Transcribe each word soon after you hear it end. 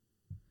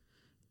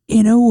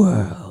In a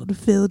world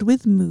filled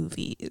with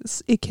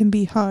movies, it can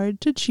be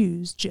hard to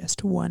choose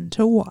just one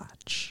to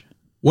watch.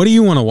 What do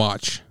you want to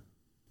watch?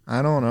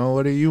 I don't know.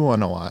 What do you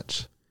want to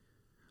watch?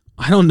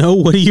 I don't know.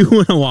 What do you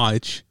want to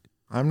watch?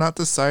 I'm not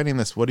deciding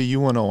this. What do you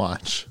want to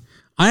watch?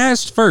 I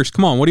asked first.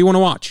 Come on. What do you want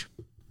to watch?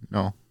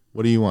 No.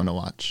 What do you want to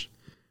watch?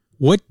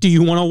 What do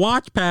you want to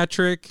watch,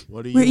 Patrick?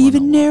 What do you Where wanna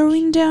even watch?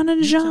 narrowing down a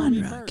You tell me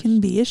genre first. can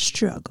be a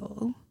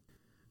struggle.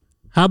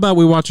 How about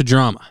we watch a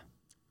drama?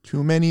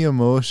 Too many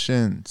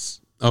emotions.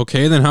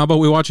 Okay, then how about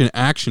we watch an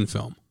action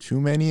film?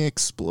 Too many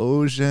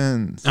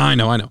explosions. I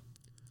know.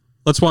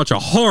 Let's watch a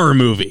horror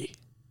movie.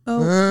 Oh,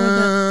 for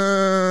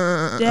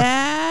the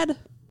Dad,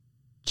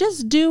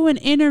 just do an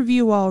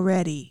interview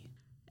already.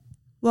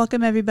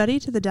 Welcome everybody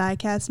to the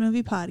Diecast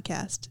Movie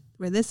Podcast,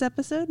 where this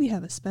episode we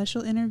have a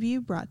special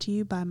interview brought to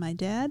you by my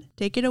dad.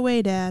 Take it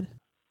away, Dad.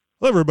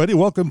 Hello, everybody.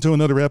 Welcome to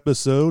another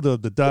episode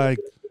of the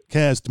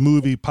Diecast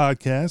Movie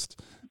Podcast.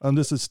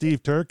 This is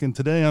Steve Turk, and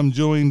today I'm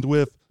joined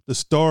with the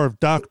star of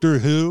Doctor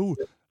Who,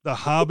 The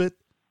Hobbit,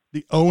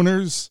 The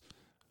Owners.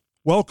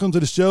 Welcome to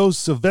the show,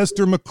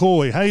 Sylvester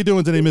McCoy. How you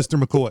doing today,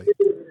 Mr. McCoy?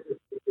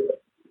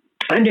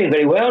 I'm doing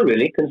very well,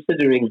 really,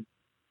 considering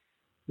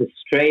the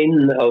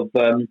strain of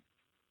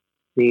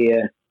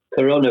the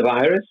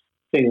coronavirus.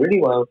 Doing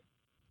really well.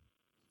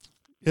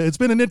 Yeah, it's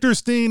been an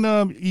interesting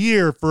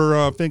year for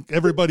I think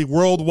everybody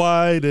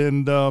worldwide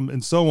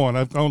and so on.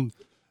 I've found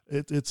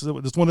it's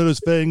one of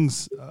those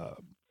things.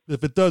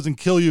 If it doesn't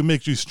kill you, it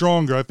makes you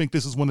stronger. I think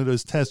this is one of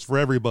those tests for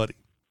everybody.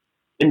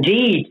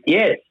 Indeed,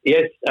 yes.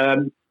 It's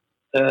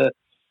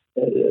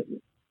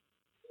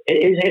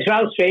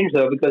rather strange,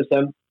 though, because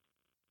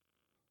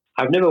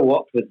I've never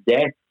walked with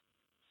death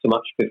so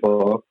much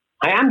before.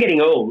 I am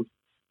getting old,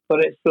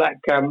 but it's like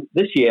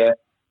this year,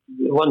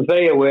 one's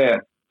very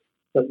aware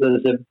that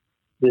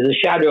there's a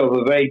shadow of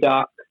a very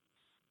dark,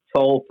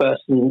 tall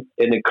person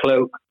in a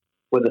cloak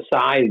with a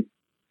scythe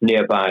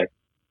nearby.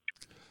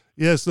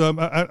 Yes,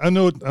 I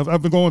know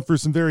I've been going through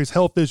some various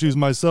health issues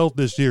myself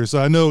this year,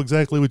 so I know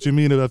exactly what you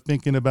mean about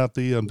thinking about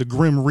the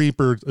Grim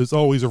Reaper is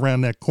always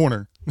around that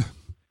corner.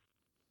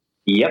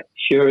 Yep,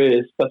 sure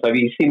is. But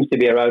he seems to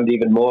be around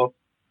even more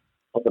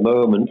at the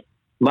moment.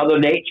 Mother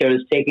Nature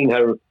is taking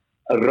her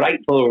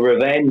rightful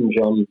revenge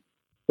on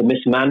the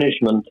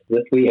mismanagement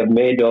that we have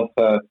made of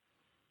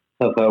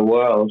her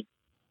world.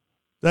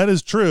 That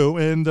is true,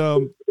 and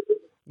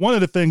one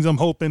of the things I'm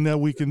hoping that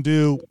we can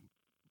do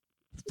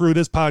through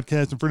this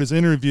podcast and for this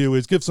interview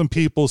is give some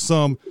people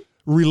some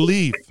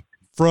relief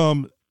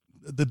from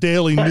the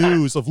daily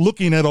news of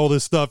looking at all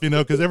this stuff,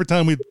 because every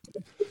time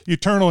you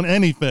turn on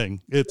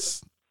anything,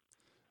 it's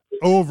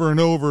over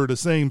and over the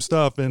same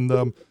stuff.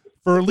 And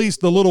for at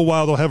least a little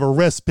while, they'll have a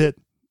respite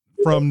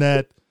from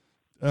that,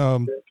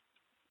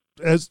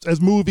 as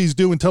movies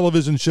do and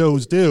television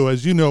shows do.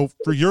 As you know,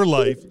 for your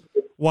life,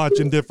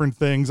 watching different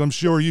things, I'm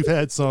sure you've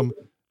had some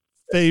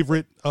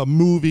favorite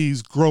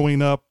movies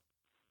growing up,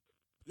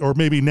 or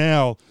maybe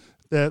now,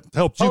 that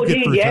helped you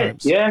get through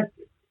times. Yeah.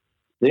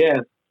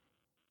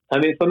 I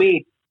mean, for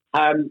me,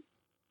 I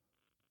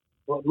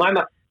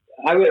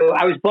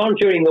was born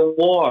during the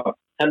war,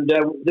 and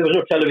there was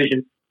no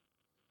television,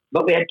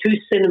 but we had two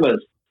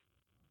cinemas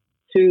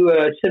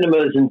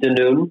in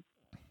Dunoon,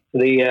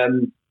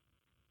 the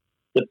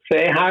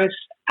Playhouse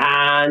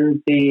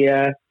and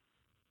I've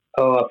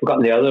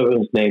forgotten the other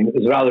one's name. It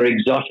was a rather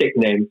exotic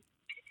name.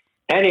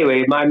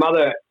 Anyway, my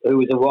mother, who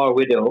was a war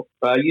widow,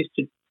 used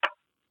to,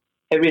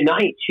 every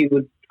night she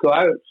would go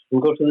out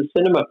and go to the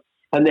cinema.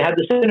 And they had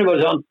the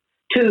cinemas on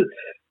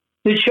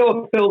they'd show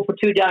a film for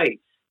 2 days,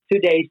 2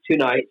 days, 2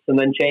 nights, and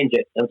then change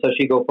it. And so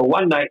she'd go for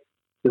one night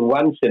to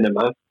one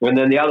cinema, and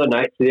then the other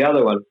night to the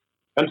other one.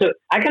 And so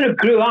I kind of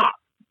grew up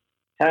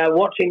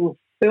watching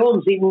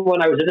films even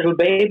when I was a little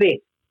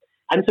baby.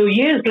 And so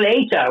years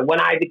later, when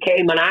I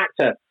became an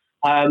actor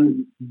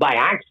by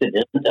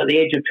accident at the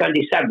age of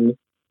 27,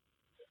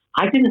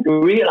 I didn't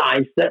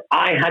realize that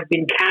I had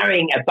been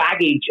carrying a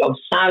baggage of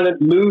silent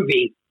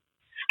movie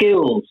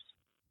skills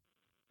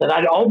that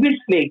I'd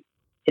obviously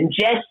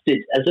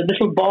ingested as a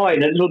little boy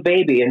and a little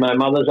baby in my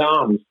mother's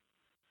arms.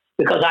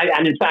 Because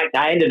in fact,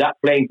 I ended up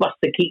playing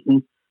Buster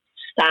Keaton,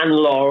 Stan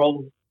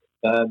Laurel,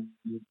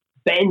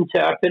 Ben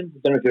Turpin. I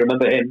don't know if you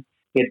remember him.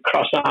 He had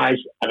cross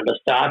eyes and a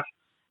moustache.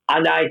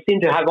 And I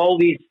seem to have all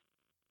these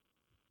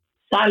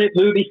silent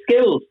movie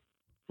skills.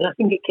 And I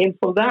think it came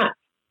from that.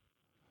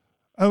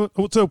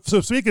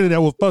 So speaking of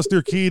that, with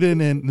Buster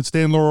Keaton and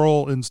Stan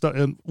Laurel and stuff,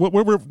 and what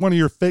were one of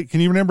your can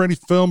you remember any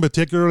film in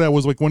particular that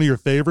was like one of your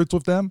favorites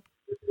with them?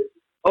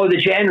 Oh, The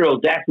General,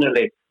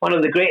 definitely one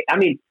of the great. I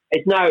mean,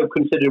 it's now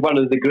considered one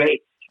of the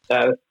great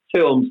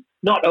films.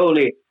 Not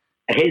only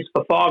his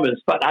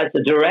performance, but as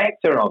the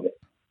director of it.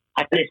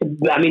 And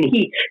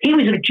he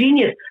was a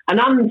genius, an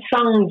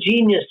unsung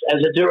genius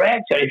as a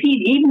director.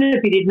 Even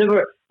if he had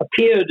never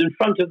appeared in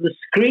front of the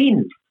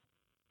screen,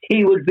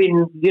 he would have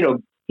been,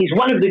 he's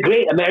one of the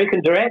great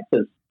American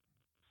directors.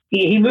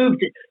 He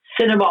moved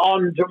cinema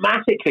on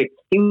dramatically.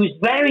 He was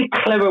very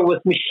clever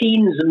with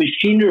machines and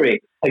machinery,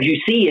 as you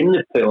see in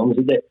the films.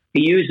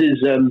 He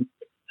uses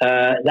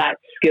that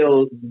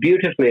skill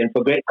beautifully and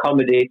for great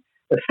comedy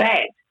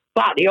effect.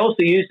 But he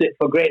also used it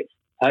for great.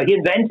 He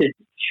invented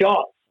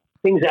shots,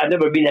 things that had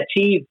never been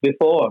achieved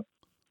before.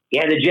 He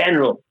had a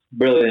general,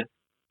 brilliant.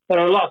 There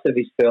are lots of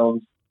his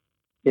films.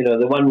 You know,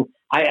 the one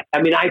I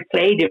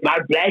played him. I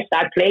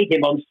played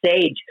him on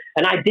stage,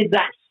 and I did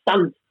that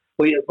stunt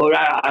where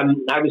I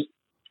was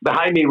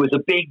behind me was a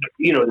big,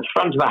 you know, the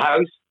front of a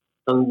house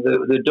and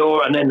the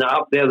door, and then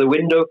up there the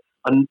window,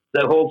 and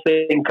the whole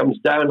thing comes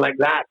down like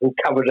that and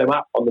covers him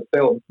up on the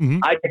film.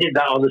 Mm-hmm. I did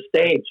that on the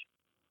stage,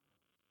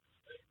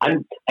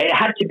 and it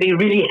had to be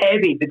really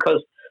heavy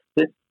because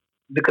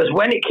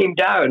when it came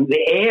down, the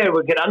air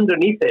would get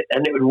underneath it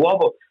and it would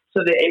wobble.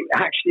 So they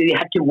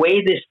had to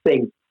weigh this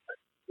thing.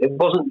 It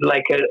wasn't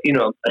like a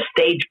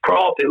stage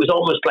prop. It was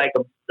almost like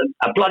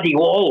a bloody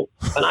wall,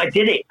 and I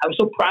did it. I was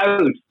so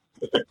proud.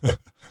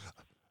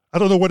 I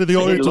don't know whether the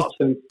audience.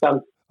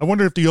 I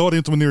wonder if the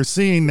audience, when they were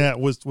seeing that,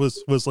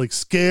 was like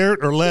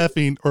scared or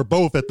laughing or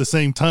both at the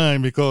same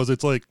time, because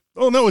it's like,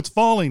 oh no, it's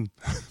falling,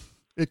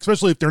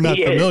 especially if they're not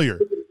familiar.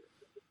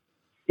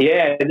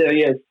 Yeah,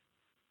 yes,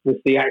 with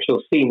the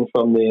actual scene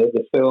from the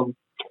film.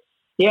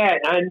 Yeah,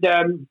 and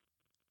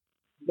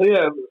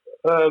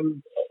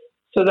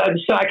so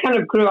I kind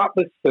of grew up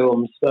with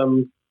films.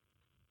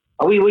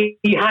 We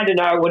had in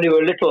our, when we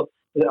were little,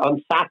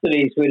 on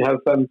Saturdays we'd have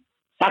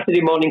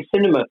Saturday morning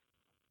cinema,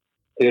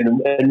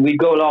 and we'd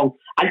go along.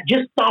 And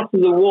just after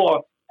the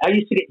war, I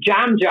used to get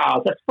jam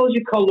jars. I suppose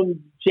you call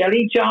them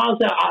jelly jars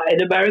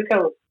in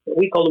America.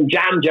 We call them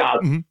jam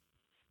jars. Mm-hmm.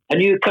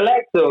 And you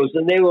collect those,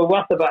 and they were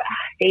worth about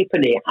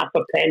half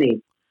a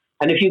penny.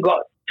 And if you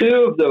got 2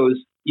 of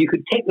those, you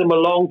could take them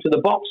along to the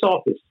box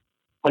office.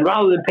 And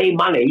rather than pay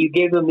money, you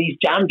gave them these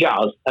jam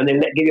jars, and then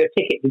they'd give you a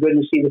ticket to go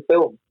and see the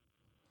film.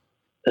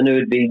 And there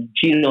would be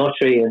Gene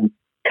Autry and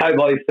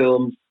cowboy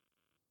films.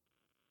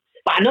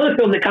 But another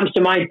film that comes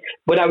to mind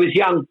when I was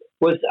young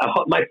was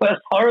my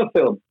first horror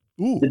film,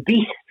 Ooh. The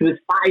Beast with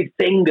 5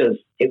 Fingers,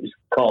 it was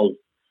called.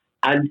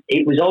 And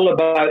it was all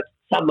about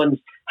someone's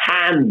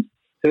hand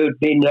who had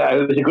been,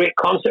 who was a great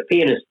concert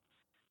pianist.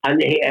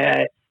 And it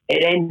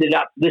ended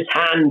up, this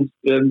hand,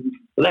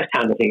 left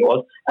hand I think it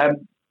was,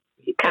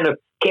 it kind of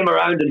came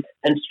around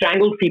and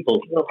strangled people.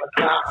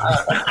 And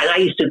I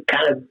used to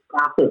kind of,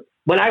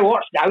 when I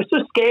watched it, I was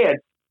so scared.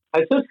 I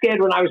was so scared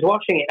when I was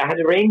watching it. I had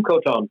a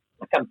raincoat on.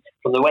 I come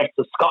from the west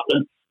of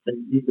Scotland,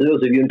 and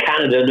those of you in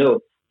Canada know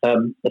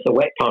it's a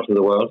wet part of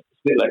the world.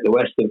 It's a bit like the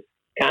west of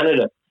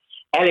Canada.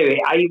 Anyway,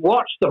 I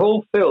watched the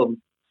whole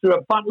film through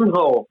a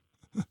buttonhole.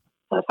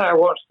 That's how I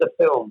watched the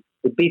film,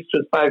 The Beast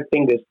with 5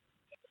 Fingers.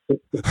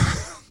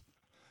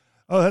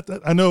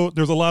 I know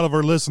there's a lot of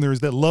our listeners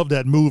that love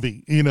that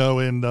movie, you know,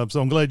 and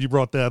so I'm glad you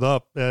brought that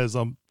up, as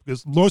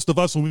because most of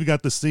us, when we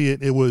got to see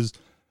it, it was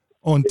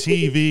on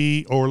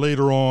TV or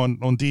later on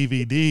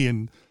DVD,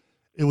 and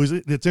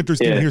it's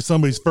interesting to hear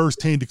somebody's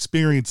first-hand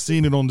experience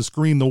seeing it on the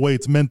screen the way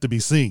it's meant to be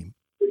seen.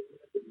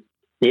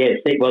 Yes,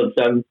 it was.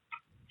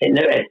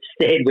 It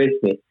stayed with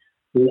me.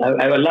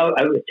 I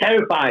was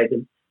terrified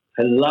and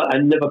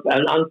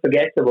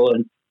unforgettable.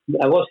 And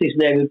what's his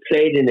name who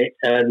played in it?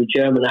 The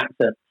German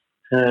actor.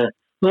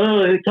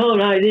 He talked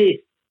like this.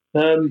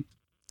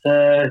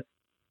 Can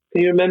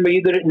you remember?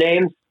 You good at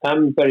names?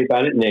 I'm very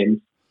bad at names.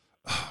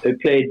 Who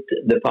played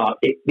the part?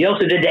 He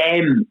also did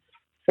M.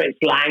 Fritz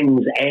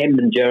Lang's M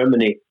in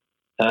Germany.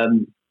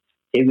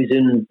 He was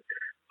in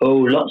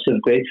lots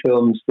of great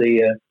films.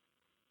 Anyway,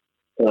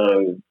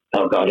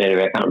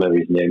 I can't remember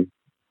his name.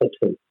 But,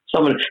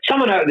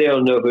 someone out there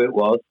will know who it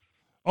was.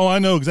 Oh, I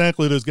know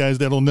exactly those guys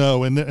that'll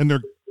know, and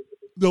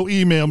they'll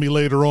email me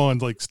later on,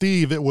 like,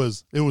 Steve, it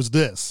was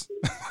this.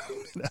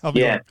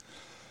 Yeah.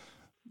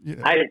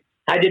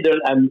 I did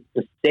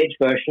the stage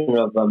version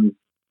of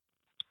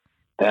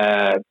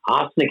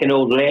Arsenic and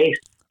Old Lace,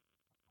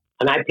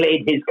 and I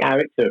played his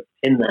character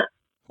in that.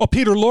 Oh,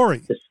 Peter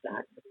Lorre.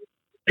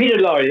 Peter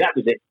Lorre, that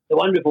was it. The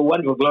wonderful,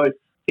 wonderful, glorious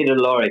Peter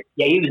Lorre.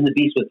 Yeah, he was in The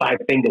Beast with 5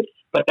 Fingers,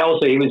 but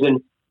also he was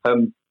in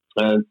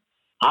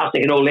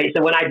Arsenic and Old Lace.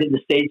 And when I did the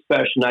stage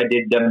version, I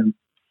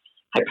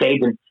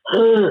played him.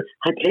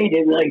 I played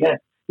him like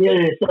that.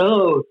 Yes,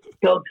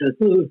 doctor.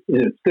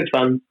 It's good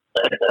fun.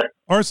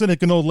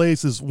 Arsenic and Old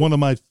Lace is one of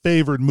my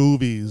favorite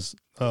movies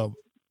of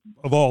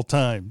all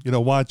time. You know,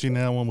 watching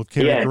that one with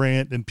Cary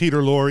Grant and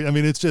Peter Lorre. I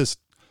mean, it's just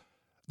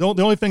the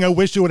only thing I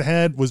wish it would have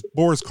had was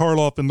Boris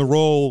Karloff in the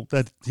role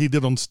that he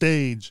did on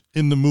stage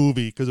in the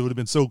movie, because it would have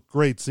been so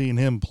great seeing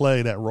him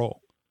play that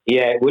role.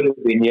 Yeah, it would have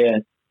been. Yeah.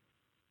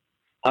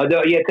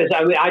 Although, because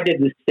I did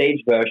the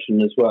stage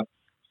version as well,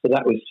 so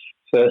that was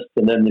first,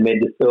 and then they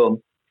made the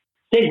film.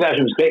 Stage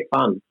version was great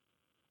fun.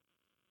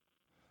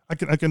 I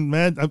can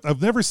imagine.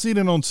 I've never seen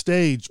it on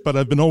stage, but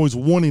I've been always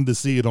wanting to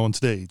see it on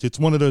stage. It's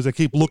one of those I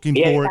keep looking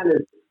for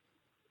it.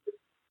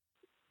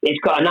 It's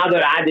got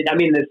another added. I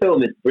mean, the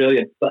film is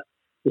brilliant, but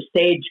the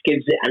stage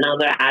gives it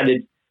another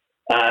added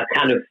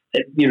kind of.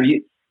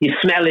 You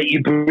smell it,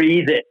 you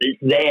breathe it. It's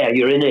there.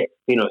 You're in it.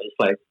 It's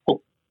like.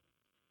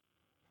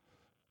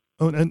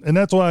 Oh, and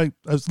that's why,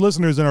 as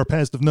listeners in our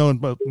past have known,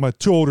 but my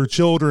 2 older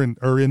children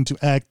are into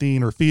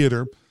acting or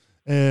theater.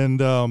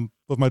 and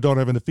with my daughter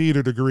having a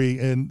theater degree,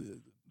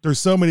 and there's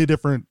so many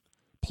different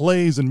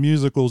plays and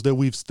musicals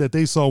that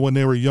they saw when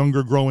they were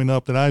younger growing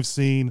up that I've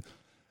seen.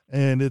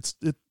 And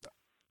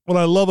what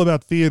I love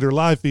about theater,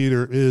 live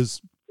theater,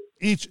 is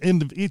each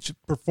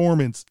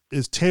performance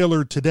is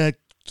tailored to that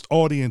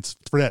audience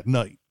for that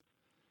night.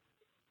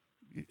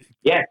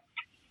 Yeah.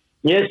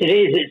 Yes, it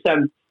is. It's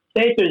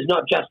theatre is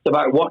not just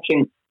about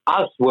watching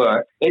us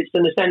work. It's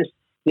in a sense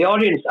the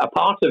audience are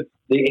part of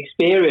the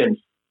experience.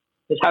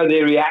 It's how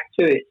they react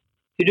to it.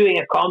 If you're doing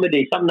a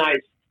comedy, some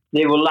nights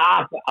they will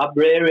laugh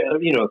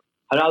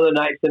and other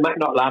nights they might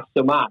not laugh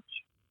so much.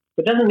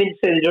 It doesn't mean to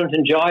say they don't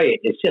enjoy it.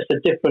 It's just a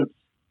different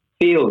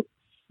feel.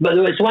 But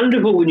it's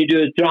wonderful when you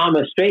do a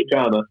drama, straight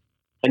drama,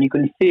 and you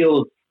can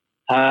feel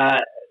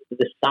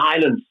the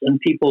silence and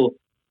people.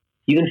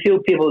 You can feel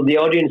the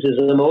audience's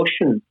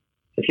emotion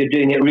if you're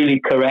doing it really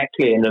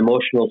correctly in an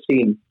emotional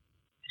scene.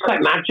 It's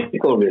quite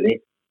magical,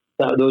 really.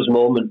 Those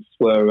moments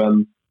where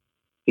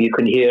you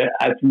can hear.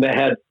 I've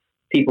heard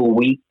people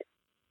weep.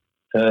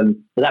 But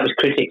that was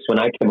critics when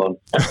I came on.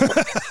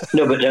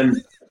 No, but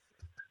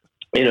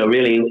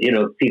really,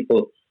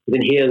 people, you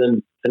can hear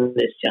them, and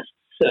it's just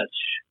such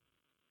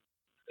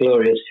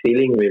glorious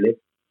feeling, really.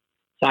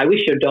 So I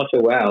wish your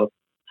daughter well,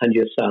 and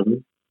your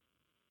son.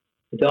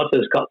 Your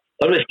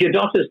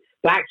daughter's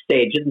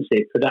backstage, isn't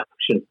she?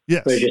 Production.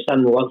 Yes. Whereas your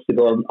son wants to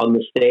go on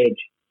the stage.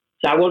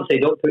 So I won't say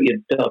don't put your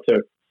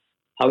daughter.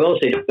 I will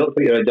say don't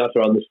put your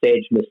daughter on the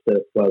stage,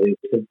 Mr.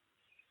 Wellington,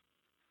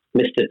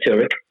 Mr.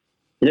 Turek.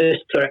 No,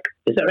 it's Turek.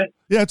 Is that right?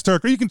 Yeah, it's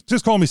Turk. Or you can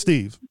just call me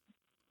Steve.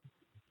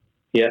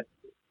 Yeah.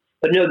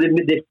 But no,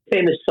 the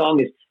famous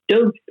song is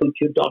 "Don't Put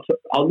Your Daughter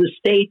on the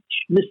Stage,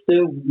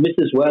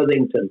 Mrs.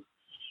 Worthington."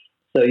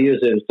 So yours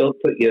is "Don't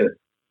Put Your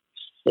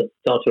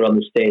Daughter on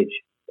the Stage."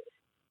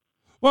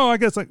 Well, I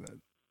guess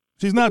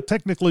she's not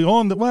technically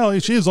on the. Well,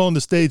 she is on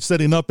the stage,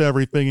 setting up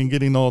everything and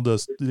getting all the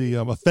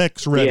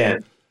effects ready. Yeah,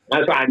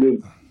 that's what I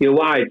mean. Your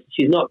wife,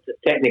 she's not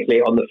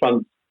technically on the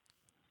front,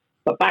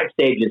 but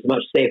backstage is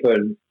much safer,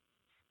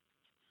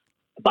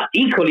 but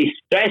equally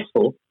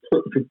stressful,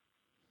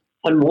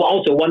 and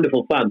also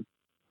wonderful fun.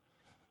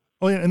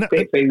 Oh yeah,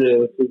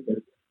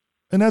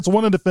 and that's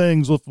one of the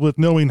things with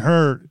knowing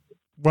her.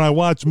 When I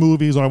watch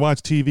movies, when I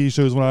watch TV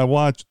shows, when I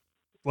watch,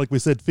 like we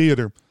said,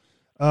 theater,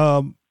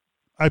 I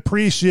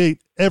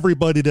appreciate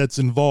everybody that's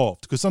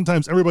involved, because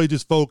sometimes everybody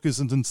just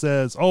focuses and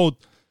says, "Oh,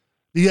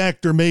 the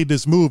actor made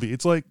this movie."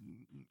 It's like,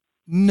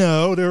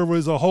 no, there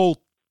was a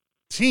whole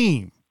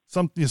team.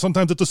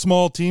 Sometimes it's a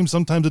small team,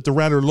 sometimes it's a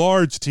rather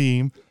large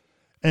team,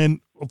 and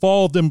of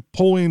all of them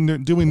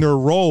doing their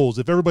roles,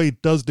 if everybody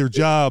does their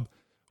job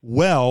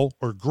well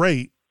or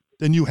great,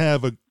 then you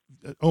have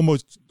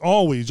almost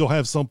always you'll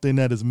have something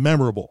that is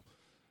memorable.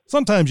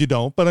 Sometimes you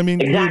don't, but I mean,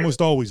 exactly. You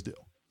almost always do.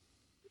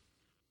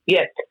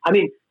 Yes, I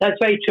mean, that's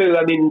very true.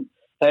 I mean,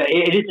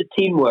 it is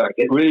a teamwork.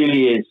 It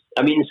really is.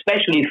 I mean,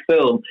 especially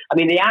film. I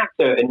mean, the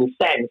actor, in a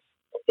sense,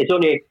 is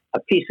only a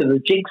piece of the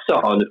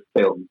jigsaw in a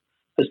film.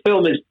 Because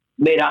film is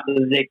made up of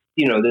the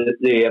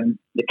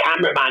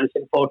cameraman is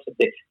important,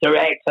 the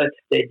director,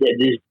 the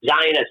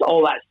designers,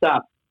 all that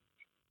stuff.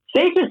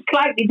 Theatre is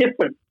slightly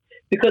different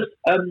because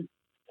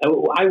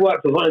I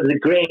worked with one of the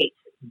great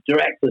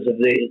directors of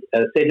the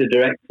theatre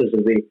directors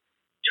of the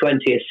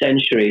 20th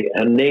century.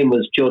 Her name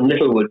was Joan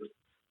Littlewood.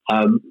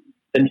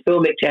 In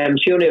filmic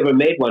terms, she only ever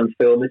made one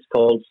film. It's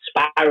called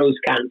Sparrows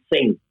Can't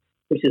Sing,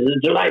 which is a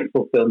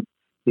delightful film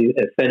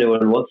if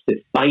anyone wants to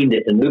find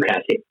it and look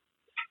at it.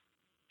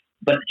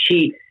 But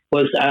she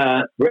was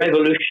a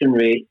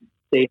revolutionary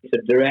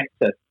theatre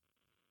director.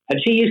 And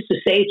she used to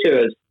say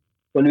to us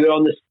when we were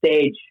on the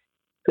stage,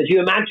 because you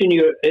imagine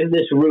you're in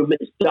this room,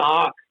 it's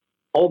dark,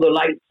 all the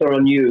lights are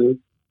on you,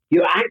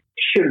 you're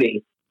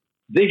actually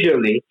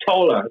visually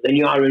taller than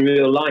you are in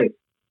real life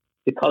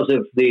because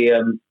of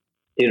the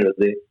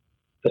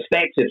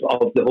perspective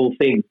of the whole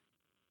thing.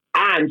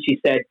 And she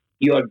said,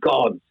 you are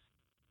gods.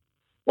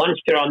 Once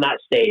you're on that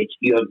stage,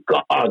 you are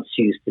gods,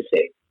 she used to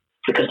say,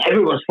 because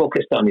everyone's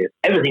focused on you.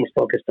 Everything's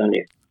focused on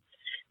you.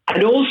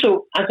 And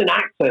also, as an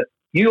actor,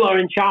 you are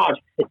in charge.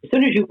 As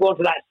soon as you go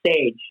onto that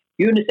stage,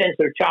 you, in a sense,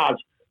 are in charge.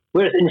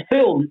 Whereas in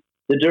film,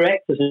 the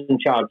director's in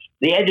charge,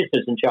 the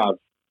editor's in charge.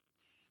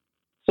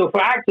 So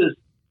for actors,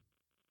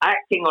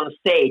 acting on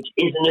stage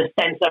is, in a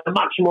sense, a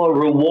much more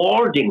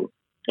rewarding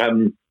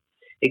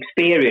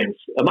experience,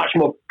 a much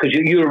more, because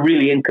you're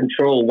really in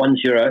control once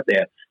you're out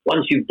there,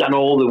 once you've done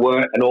all the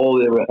work and all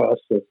the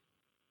rehearsals.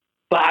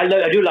 But I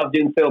do love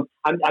doing film.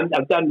 I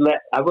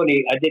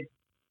did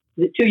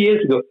 2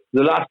 years ago,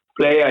 the last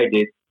play I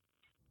did,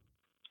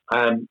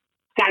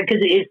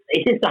 because it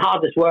is the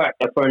hardest work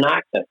for an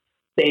actor,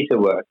 theatre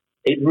work.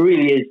 It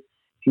really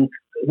is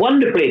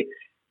wonderfully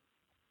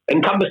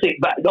encompassing,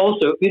 but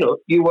also,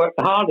 you work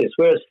the hardest,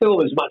 whereas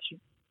film is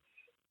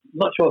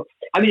much more.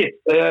 I mean,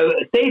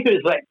 theatre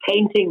is like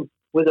painting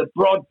with a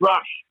broad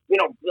brush.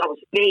 That was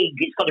big.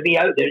 It's got to be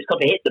out there. It's got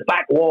to hit the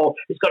back wall.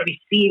 It's got to be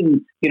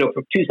seen,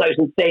 for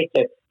 2,000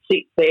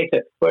 seat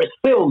theatre. Whereas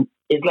film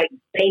is like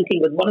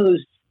painting with one of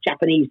those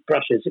Japanese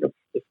brushes.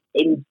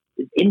 It's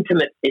it's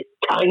intimate, it's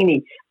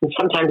tiny, and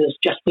sometimes it's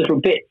just little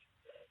bits.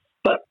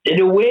 But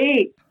in a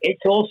way,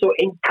 it's also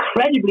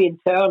incredibly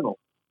internal.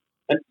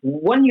 And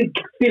when you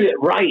feel it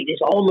right,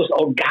 it's almost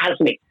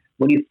orgasmic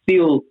when you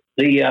feel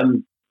the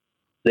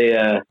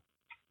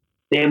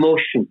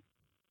emotion.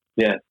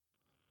 Yeah.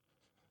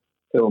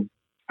 So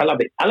I love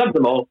it. I love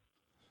them all.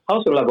 I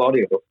also love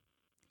audio,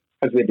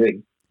 as we're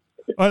doing.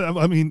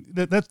 I mean,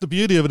 that's the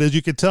beauty of it, is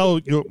you can tell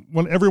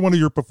when every one of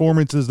your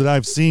performances that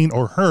I've seen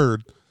or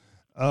heard,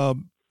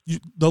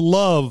 the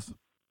love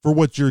for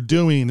what you're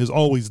doing is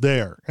always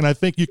there. And I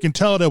think you can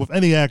tell that with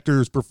any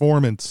actor's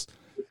performance.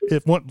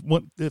 If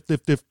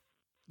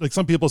like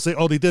some people say,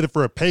 oh, they did it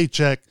for a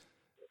paycheck,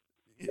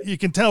 you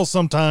can tell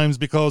sometimes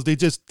because they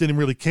just didn't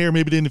really care.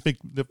 Maybe they didn't think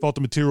they thought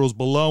the material was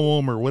below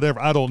them or whatever.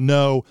 I don't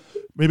know.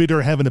 Maybe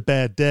they're having a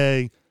bad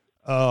day.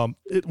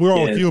 We're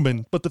all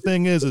human. But the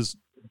thing is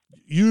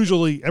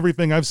usually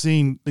everything I've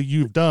seen that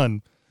you've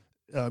done,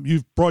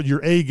 you've brought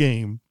your A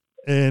game,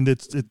 and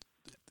it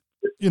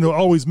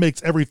always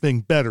makes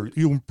everything better.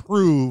 You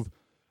improve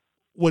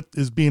what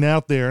is being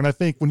out there. And I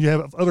think when you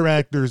have other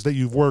actors that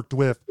you've worked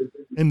with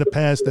in the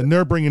past and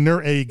they're bringing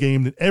their A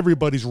game, then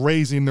everybody's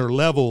raising their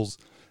levels.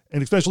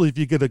 And especially if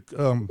you get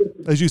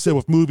as you said,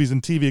 with movies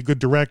and TV, a good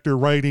director,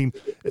 writing,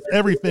 if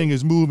everything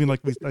is moving,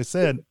 like I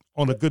said,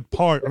 on a good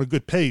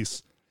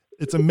pace,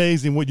 it's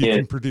amazing what you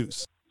can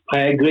produce. I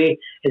agree.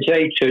 It's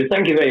very true.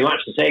 Thank you very much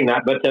for saying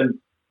that. But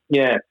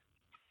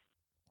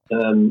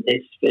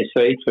it's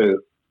very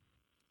true.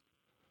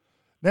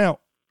 Now,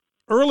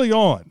 early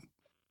on,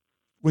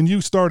 when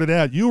you started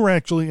out, you were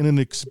actually in an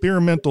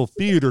experimental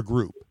theater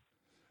group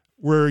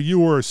where you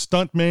were a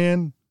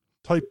stuntman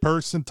type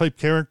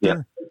character.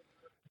 Yeah.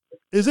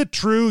 Is it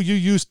true you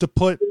used to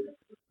put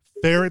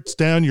ferrets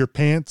down your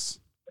pants?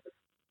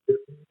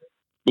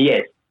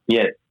 Yes,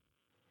 it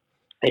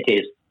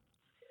is.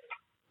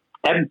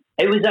 It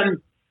was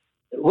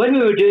when we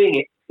were doing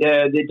it.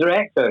 The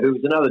director, who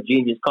was another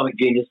genius, comic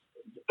genius,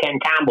 Ken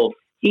Campbell,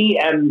 he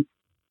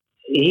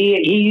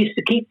used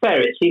to keep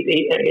ferrets.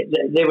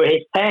 They were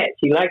his pets.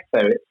 He liked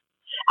ferrets,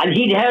 and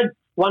he'd heard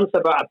once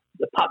about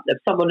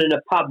someone in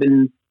a pub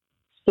in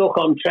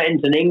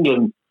Stoke-on-Trent in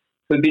England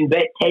who'd been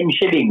bet 10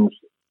 shillings,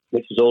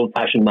 which was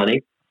old-fashioned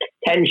money,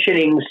 10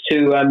 shillings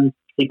to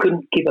he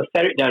couldn't keep a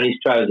ferret down his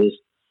trousers,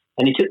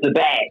 and he took the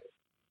bet,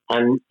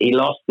 and he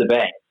lost the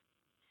bet.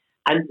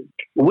 And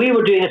we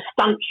were doing a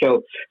stunt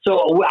show, so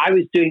I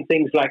was doing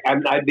things like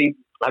I'd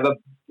have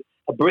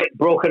a brick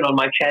broken on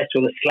my chest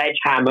with a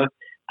sledgehammer.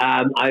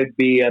 I'd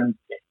be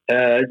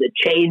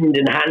chained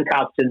and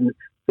handcuffed and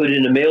put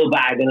in a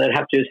mailbag, and I'd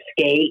have to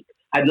escape.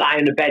 I'd lie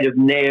in a bed of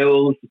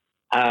nails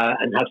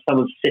and have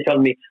someone sit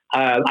on me.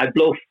 I'd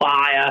blow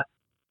fire.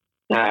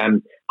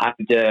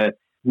 I'd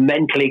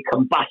mentally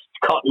combust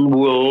cotton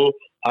wool.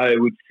 I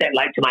would set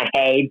light to my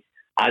head,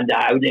 and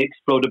I would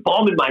explode a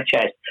bomb in my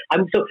chest.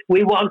 And so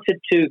we wanted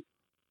to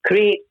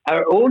create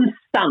our own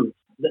stunt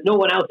that no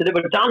one else had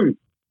ever done.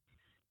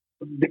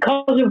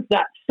 Because of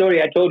that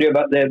story I told you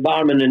about the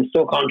barman in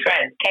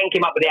Stoke-on-Trent, Ken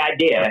came up with the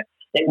idea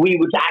that we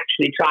would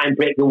actually try and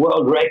break the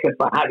world record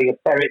for having a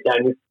ferret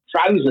down his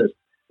trousers.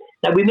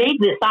 Now, we made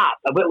this up,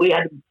 but we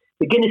had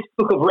the Guinness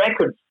Book of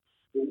Records,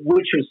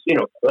 which was,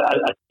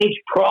 a stage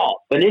prop,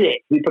 and in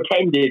it, we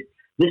pretended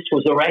this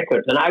was a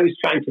record, and I was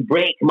trying to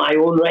break my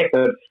own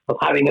record of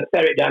having a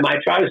ferret down my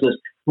trousers,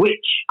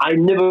 which I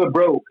never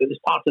broke. It was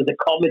part of the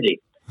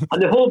comedy.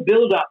 And the whole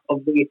build-up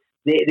of the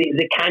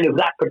kind of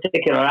that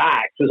particular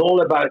act was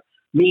all about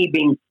me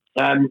being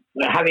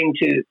having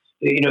to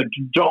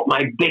drop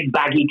my big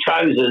baggy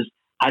trousers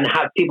and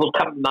have people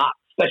come up,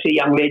 especially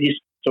young ladies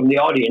from the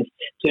audience,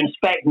 to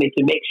inspect me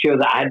to make sure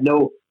that I had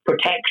no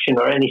protection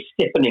or any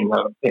stiffening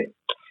or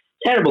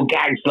terrible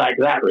gags like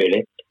that,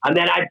 really. And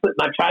then I'd put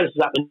my trousers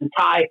up and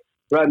tie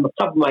around the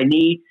top of my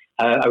knee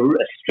a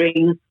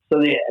string so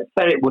the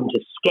ferret wouldn't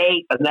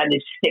escape, and then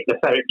they'd stick the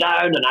ferret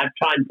down, and I'd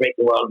try and break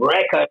the world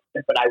record,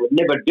 but I would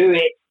never do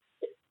it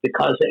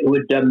because it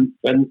would, and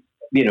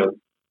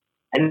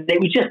it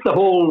was just the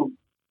whole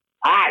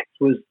act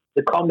was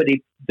the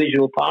comedy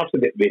visual part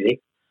of it, really.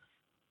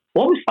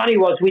 What was funny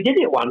was we did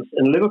it once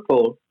in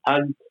Liverpool,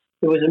 and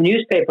there was a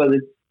newspaper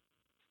that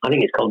I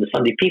think it's called the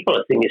Sunday People,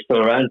 I think it's still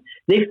around.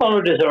 They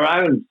followed us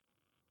around,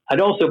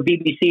 and also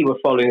BBC were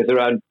following us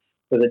around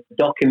with a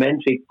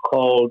documentary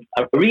called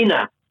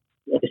Arena.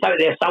 It's out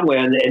there somewhere,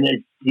 and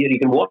you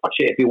can watch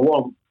it if you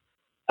want,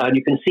 and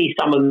you can see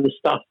some of the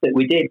stuff that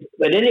we did.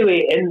 But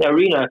anyway, in the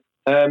Arena,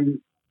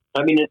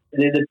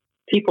 the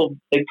people,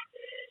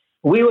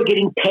 we were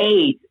getting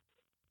paid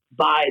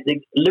by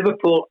the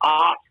Liverpool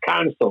Arts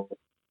Council,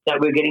 that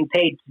we're getting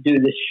paid to do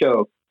this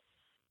show.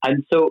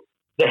 And so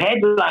the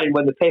headline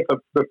when the paper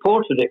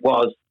reported it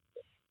was,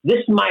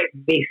 "This might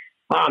be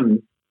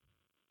fun,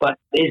 but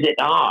is it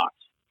art?"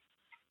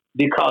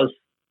 Because,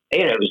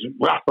 it was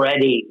rough,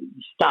 ready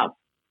stuff.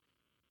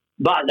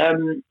 But,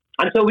 and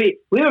so we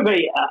were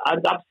very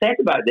upset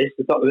about this.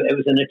 We thought it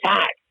was an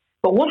attack.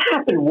 But what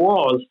happened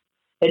was,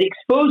 it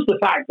exposed the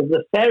fact of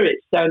the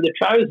ferrets down the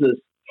trousers.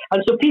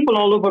 And so people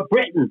all over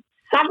Britain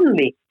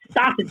suddenly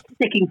started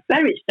sticking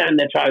ferrets down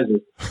their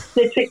trousers.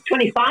 They stick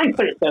 25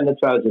 ferrets down their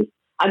trousers.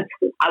 And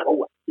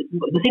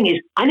the thing is,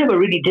 I never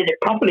really did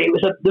it properly.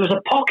 There was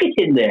a pocket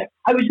in there.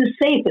 I was as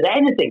safe as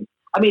anything.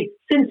 I mean,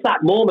 since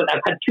that moment,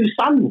 I've had 2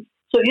 sons.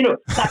 So,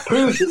 that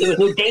proves that there was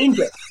no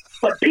danger.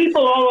 But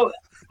people all over,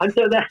 and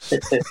so that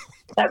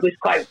was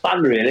quite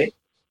fun, really.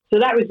 So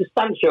that was the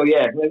stunt show,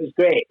 yeah. It was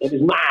great. It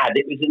was mad.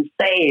 It was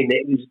insane.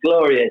 It was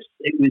glorious.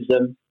 It was,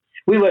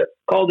 we were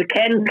called the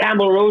Ken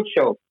Campbell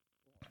Roadshow.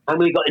 And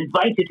we got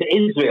invited to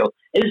Israel.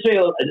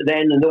 Israel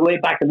then, in the way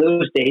back in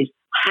those days,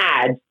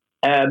 had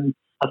a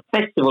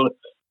festival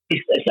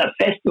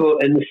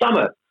in the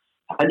summer.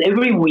 And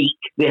every week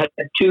they had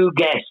 2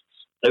 guests.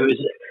 It was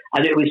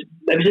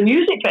a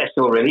music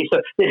festival, really.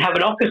 So they'd have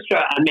an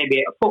orchestra and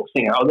maybe a folk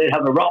singer, or they'd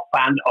have a rock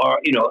band, or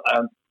an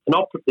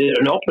opera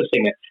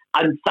singer,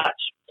 and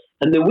such.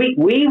 And the week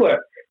we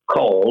were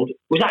called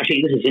was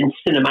actually, this is in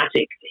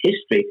cinematic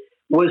history,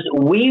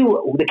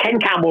 the Ken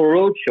Campbell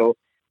Roadshow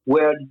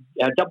were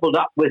doubled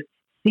up with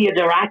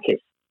Theodorakis.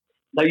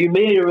 Now you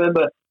may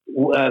remember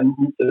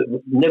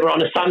Never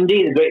on a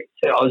Sunday, the great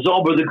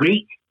Zorba the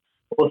Greek.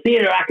 Well,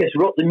 Theodorakis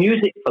wrote the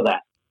music for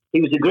that.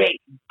 He was a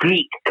great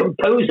Greek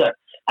composer,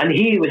 and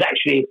he was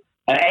actually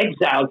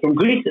exiled from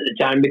Greece at the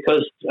time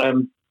because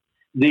it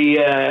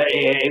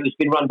was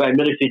being run by a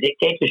military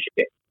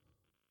dictatorship.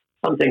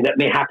 Something that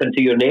may happen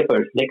to your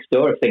neighbour next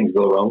door if things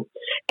go wrong.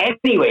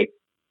 Anyway,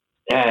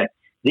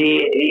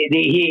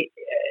 he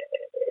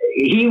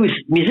was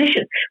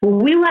musician. Well,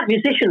 we weren't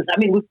musicians. I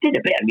mean, we did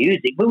a bit of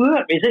music, but we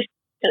weren't musicians.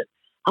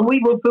 And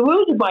we were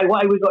bewildered by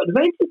why we got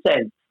invited then.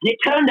 And it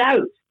turned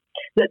out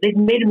that they'd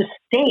made a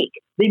mistake.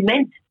 They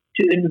meant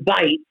to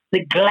invite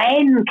the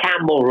Glenn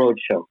Campbell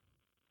Roadshow.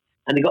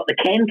 And they got the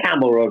Ken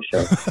Campbell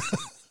Roadshow.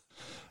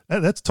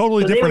 That's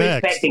totally so different they were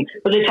expecting,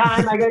 by the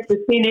time I get to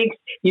Phoenix,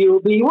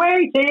 you'll be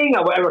waiting,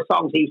 or whatever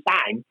songs he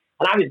sang.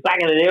 And I was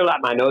banging a nail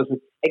at my nose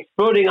and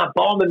exploding a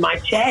bomb in my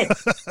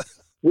chest,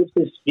 which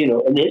is,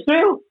 in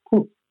Israel.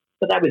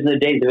 But that was in the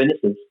days of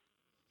innocence.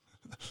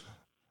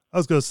 I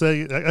was going to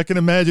say, I can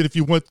imagine if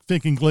you went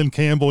thinking Glenn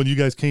Campbell and you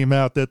guys came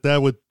out,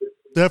 that would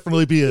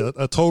definitely be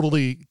a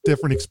totally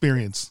different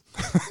experience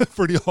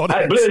for the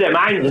audience. It blew their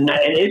minds in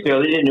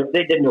Israel.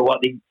 They didn't know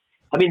what they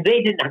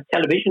didn't have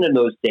television in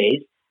those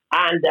days.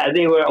 And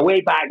they were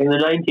way back in the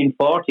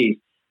 1940s.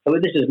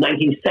 This is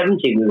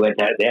 1970 we went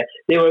out there.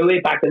 They were way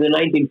back in the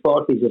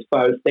 1940s as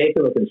far as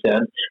theatre were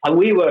concerned. And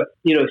we were,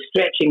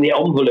 stretching the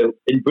envelope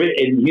in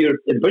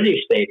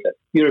British theatre,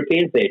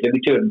 European theatre.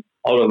 We toured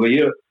all over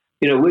Europe.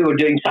 We were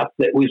doing stuff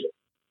that was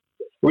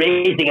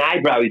raising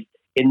eyebrows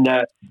in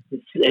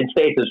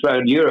theatres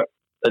around Europe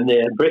and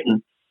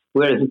Britain.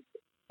 Whereas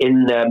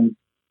in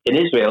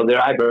Israel,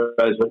 their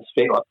eyebrows went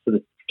straight up to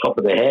the top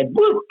of their head.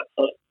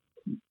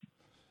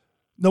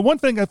 The one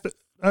thing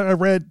I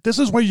read, this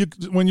is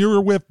when you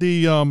were with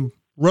the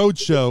road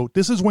show,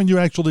 this is when you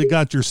actually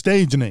got your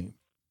stage name.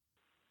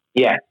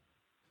 Yeah.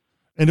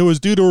 And it was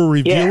due to a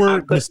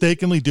reviewer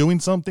mistakenly doing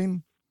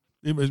something?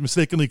 It was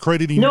mistakenly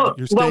crediting your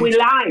stage? Well, we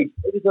lied.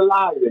 It was a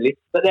lie, really.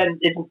 But then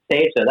it isn't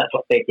theatre. That's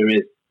what theatre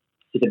is.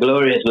 It's a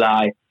glorious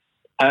lie.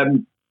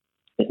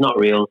 It's not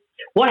real.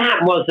 What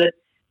happened was that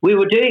we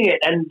were doing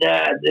it, and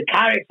the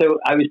character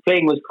I was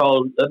playing the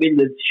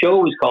show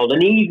was called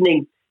An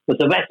Evening with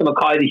Sylvester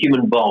McCoy, the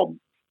Human Bomb.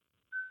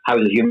 I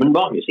was a human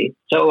bomb, you see.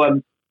 So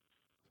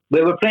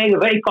we were playing a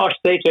very posh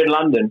theatre in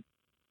London,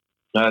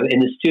 in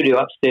the studio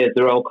upstairs,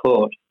 the Royal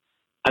Court.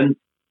 And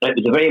it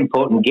was a very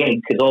important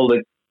gig because all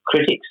the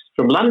critics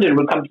from London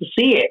would come to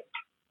see it.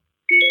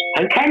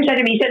 And Ken said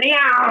to me, he said,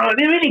 yeah, it'd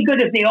be really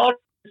good if the audience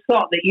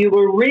thought that you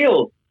were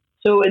real.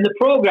 So in the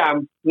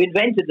programme, we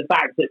invented the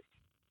fact that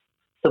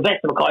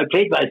Sylvester McCoy,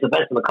 played by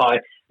Sylvester McCoy,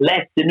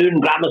 left the Noon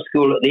Grammar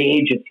School at the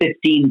age of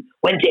 15,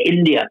 went to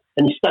India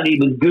and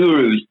studied with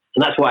gurus,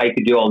 and that's why he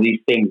could do all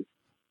these things.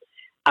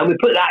 And we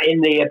put that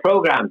in the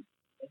programme.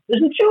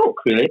 It was a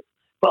joke, really.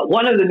 But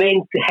one of the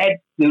main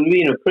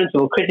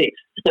principal critics,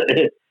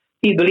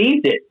 he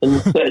believed it and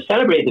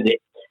celebrated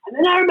it. And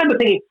then I remember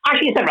thinking,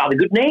 actually, it's a rather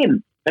good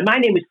name. And my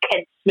name was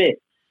Kent Smith.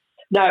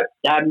 Now,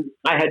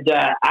 I had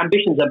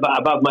ambitions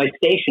above my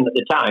station at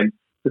the time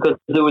because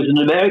there was an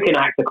American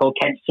actor called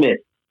Kent Smith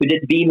who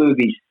did B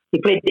movies. He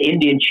played the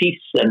Indian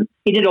chiefs and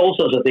he did all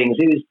sorts of things.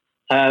 He was,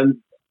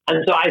 and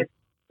so I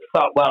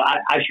thought, well,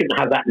 I shouldn't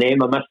have that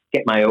name. I must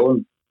get my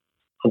own.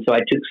 And so I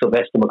took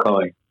Sylvester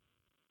McCoy.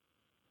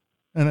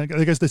 And I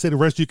guess they say the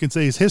rest you can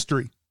say is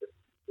history.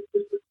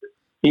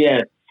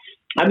 Yeah.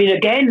 I mean,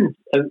 again,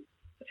 a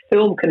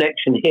film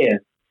connection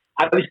here.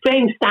 I was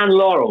playing Stan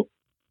Laurel.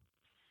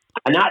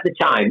 And at the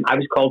time, I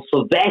was called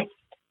Sylvester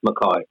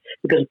McCoy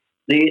because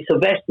the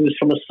Sylvester was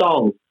from a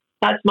song.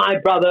 That's my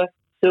brother,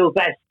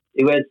 Sylvester.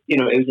 It was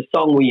a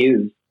song we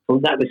used. So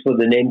that was where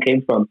the name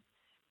came from.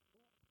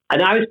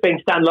 And I was playing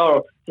Stan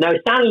Laurel. Now,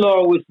 Stan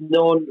Laurel was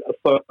known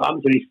for up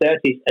until his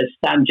 30s as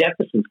Stan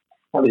Jefferson.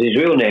 That was his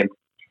real name.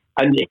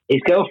 And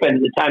his girlfriend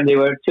at the time, they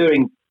were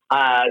touring,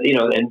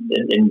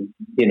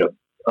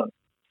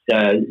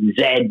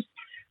 Z,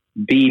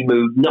 B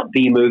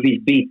movies,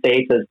 B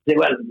theaters. They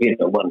weren't,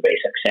 weren't very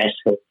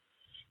successful.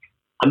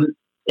 And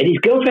his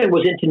girlfriend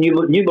was into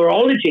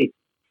numerology.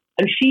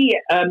 And she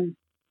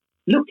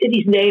looked at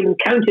his name and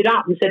counted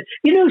up and said,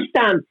 you know,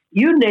 Stan,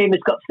 your name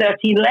has got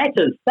 13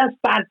 letters. That's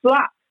bad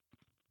luck.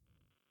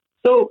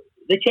 So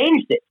they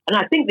changed it. And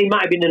I think they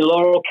might have been in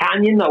Laurel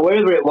Canyon or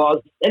wherever it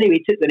was. Anyway,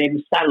 he took the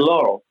name Stan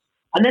Laurel.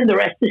 And then the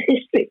rest is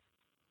history.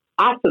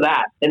 After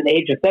that, in the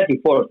age of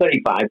 34 or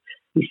 35,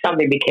 he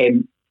suddenly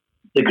became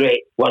the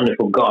great,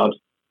 wonderful God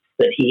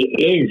that he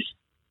is.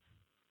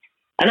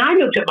 And I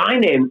looked at my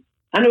name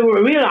and I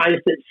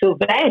realized that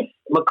Sylvester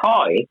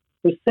McCoy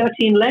was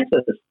 13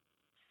 letters.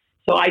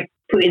 So I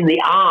put in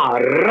the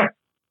R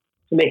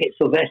to make it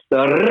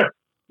Sylvester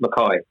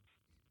McCoy.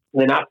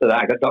 And then after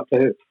that, I got Doctor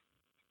Who.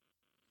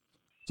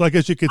 So I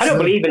guess you could I don't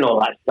believe in all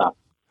that stuff.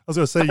 I was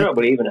going to say, I don't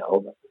believe in it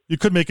all. But you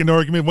could make an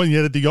argument when you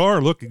added the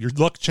R. Look, your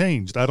luck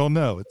changed. I don't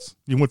know.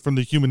 You went from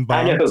the human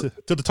bomb to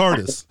the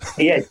TARDIS.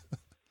 Yes.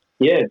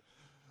 Yeah.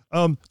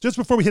 Just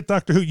before we hit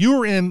Doctor Who, you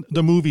were in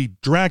the movie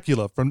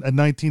Dracula from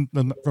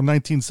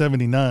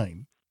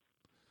 1979.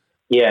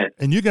 Yeah.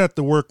 And you got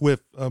to work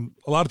with a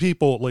lot of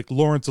people like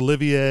Laurence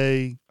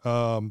Olivier,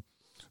 Frank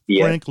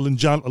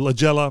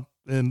Langella,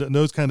 and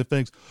those kind of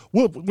things.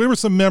 What were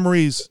some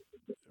memories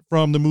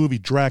from the movie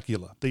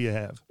Dracula that you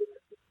have?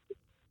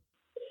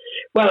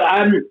 Well,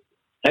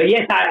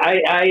 yes,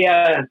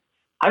 I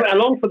went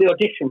along for the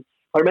audition.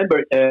 I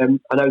remember, and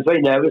I was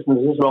very nervous, and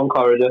there was this long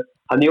corridor,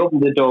 and they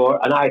opened the door,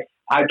 and I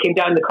came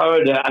down the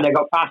corridor, and I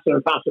got faster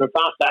and faster and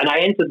faster, and I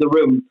entered the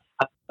room,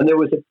 and there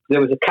was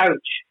a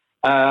couch,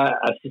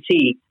 a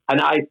settee,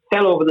 and I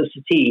fell over the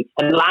settee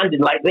and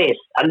landed like this,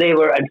 and they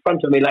were in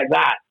front of me like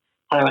that,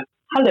 and I went,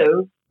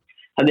 hello,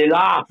 and they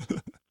laughed,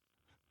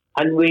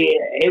 and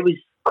it was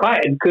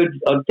quite a good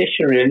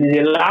audition, really.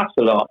 They laughed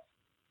a lot,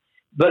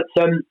 but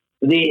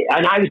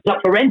and I was up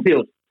for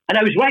Renfield, and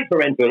I was right for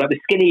Renfield. I was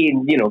skinny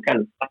and I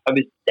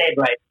was dead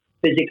right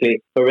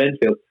physically for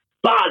Renfield,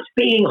 but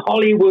being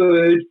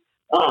Hollywood,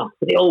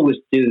 they always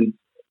do.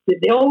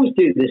 They always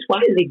do this. Why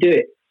did they do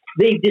it?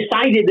 They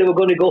decided they were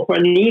going to go for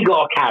an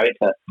Igor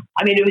character.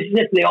 I mean, it was as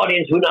if the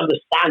audience wouldn't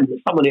understand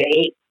that someone who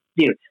ate,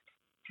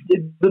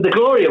 the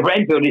glory of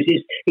Renfield is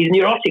he's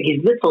neurotic,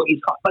 he's little,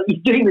 he's hot, but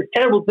he's doing this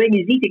terrible thing,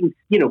 he's eating,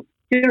 you know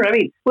what I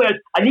mean? Whereas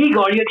an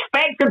Igor, you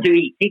expect him to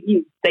eat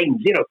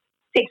things,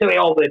 takes away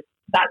all that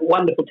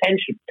wonderful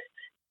tension.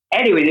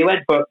 Anyway, they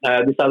went for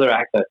this other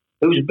actor,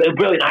 who's a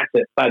brilliant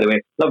actor, by the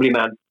way, lovely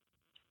man.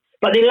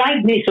 But they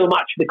liked me so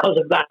much because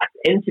of that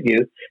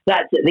interview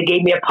that they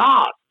gave me a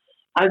part.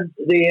 And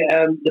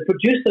the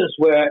producers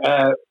were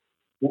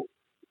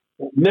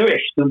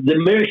Mirisch, the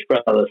Mirisch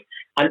brothers,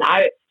 and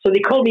so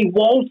they called me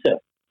Walter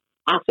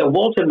after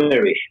Walter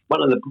Mirisch,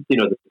 one of the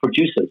the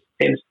producers,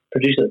 famous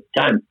producer at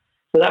the time.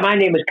 So that my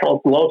name was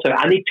called Walter,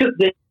 and they took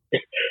this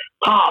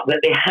part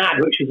that they had,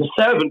 which was a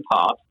servant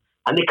part,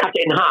 and they cut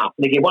it in half.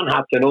 And they gave one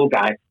half to an old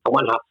guy and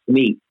one half to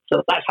me.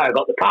 So that's how I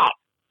got the part.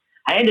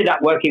 I ended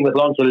up working with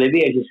Laurence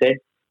Olivier, as you said,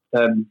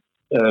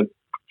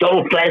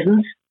 Donald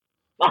Pleasance,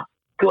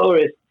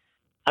 glorious.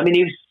 I mean,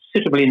 he was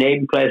suitably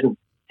named Pleasant.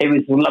 He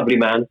was a lovely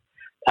man.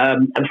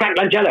 And Frank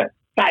Langella.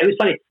 It was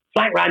funny.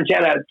 Frank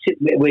Langella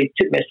took me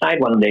aside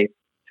one day,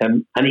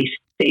 and he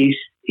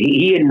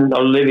and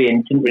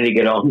Olivier didn't really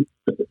get on.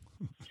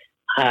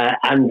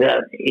 And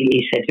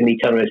he said to me, he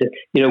said,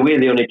 we're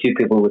the only two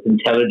people with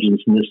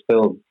intelligence in this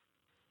film,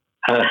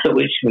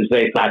 which was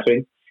very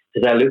flattering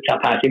as I looked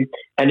up at him.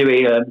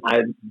 Anyway,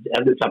 I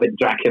looked up at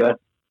Dracula.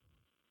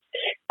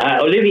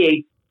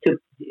 Olivier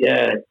took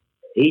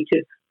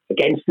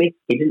against me.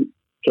 He didn't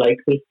like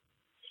me.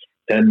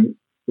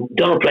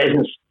 Donald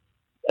Pleasance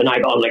and I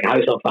got on like a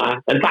house on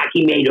fire. In fact,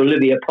 he made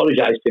Olivier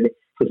apologize to me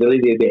because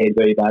Olivier behaved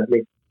very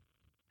badly.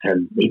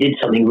 He did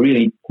something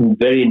really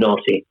very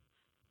naughty,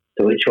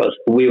 which was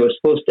we were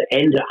supposed to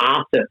end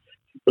after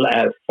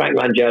Frank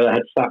Langella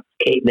had sucked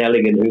Kate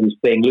Nelligan, who was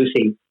playing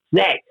Lucy's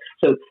neck.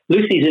 So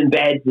Lucy's in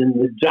bed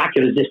and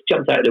Dracula just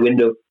jumped out the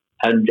window,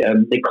 and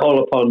they call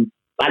upon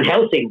Van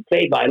Helsing,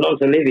 played by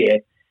Laurence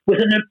Olivier, with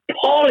an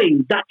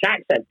appalling Dutch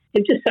accent.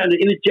 It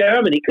was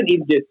German. He couldn't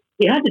even do it.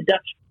 He had a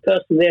Dutch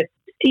person there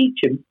to teach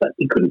him, but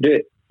he couldn't do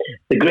it.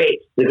 The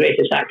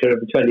greatest actor of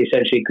the 20th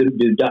century couldn't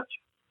do Dutch.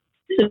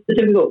 It's a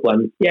difficult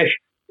one. Yeah,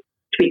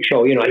 speak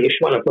sure, you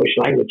should want to push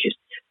languages.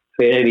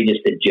 Maybe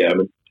just did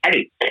German.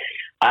 Anyway,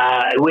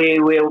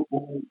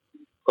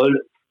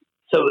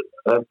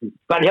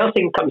 Van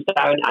Helsing comes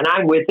down, and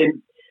I'm with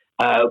him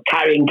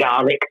carrying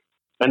garlic,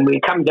 and we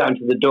come down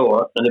to the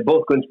door, and they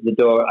both go into the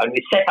door, and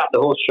we set up the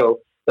whole show.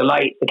 The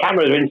lights, the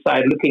cameras are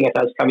inside, looking at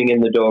us coming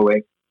in the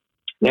doorway.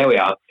 There we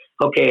are.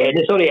 Okay, and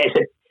it's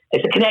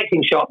a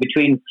connecting shot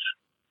between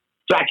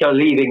Dracula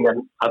leaving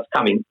and us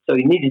coming. So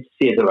he needed to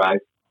see us arrive.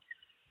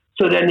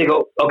 So then they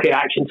go, okay,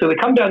 action. So we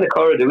come down the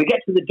corridor. We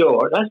get to the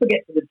door. And as we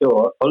get to the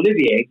door,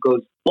 Olivier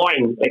goes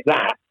boing like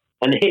that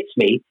and hits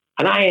me,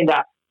 and I end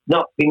up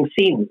not being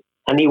seen.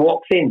 And he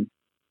walks in.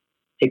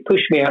 He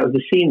pushed me out of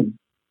the scene,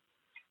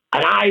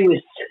 and I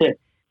was,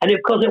 and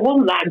of course it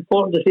wasn't that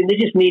important to see. They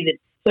just needed.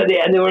 So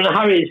they were in a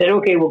hurry. They said,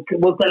 okay, we'll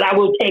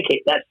take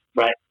it. That's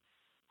right.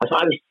 So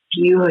I was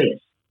furious.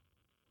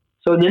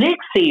 So in the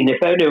next scene,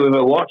 if anyone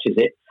ever watches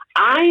it,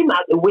 I'm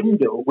at the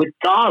window with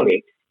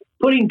garlic,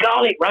 putting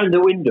garlic round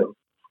the window,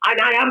 and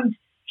I am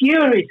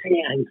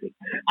furiously angry.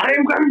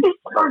 I'm going to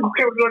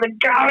the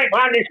garlic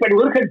round this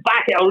window, looking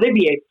back at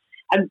Olivier,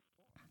 and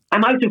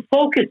I'm out of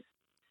focus.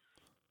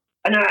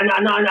 And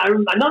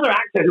another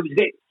actor who was a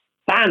big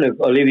fan of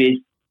Olivier's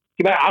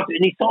came out after,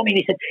 and he saw me and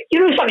he said, "You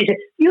know something?" He said,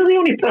 "You're the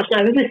only person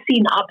I've ever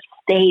seen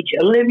upstage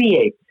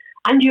Olivier,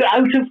 and you're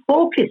out of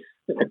focus."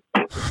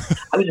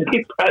 I was a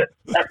bit proud of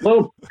that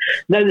moment.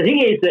 Now, the thing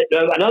is that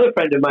another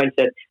friend of mine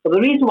said, well,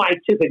 the reason why I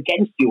took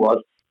against you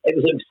was it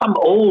was some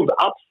old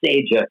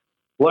upstager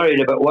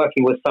worried about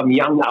working with some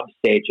young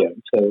upstager.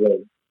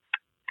 So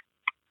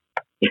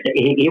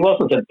he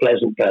wasn't a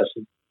pleasant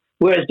person.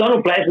 Whereas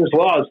Donald Pleasance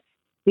was,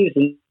 he was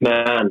a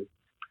man.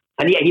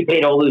 And yet he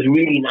played all those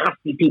really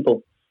nasty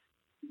people.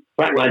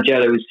 Frank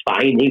Langella was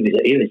fine. He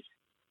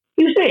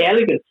was very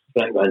elegant,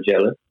 Frank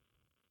Langella.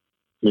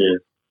 Yeah.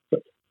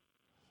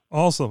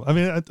 Awesome. I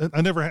mean,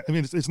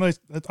 it's nice.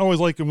 I always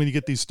like it when you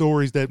get these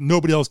stories that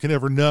nobody else can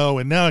ever know.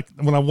 And now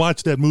when I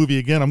watch that movie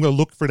again, I'm going to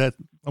look for that.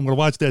 I'm going to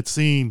watch that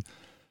scene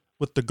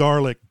with the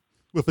garlic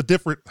with a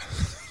different,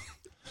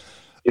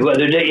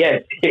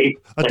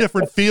 a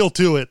different feel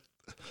to it.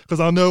 Cause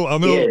I'll know a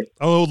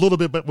little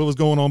bit about what was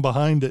going on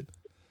behind it.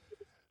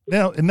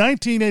 Now in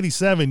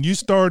 1987, you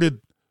started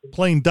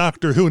playing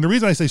Doctor Who. And the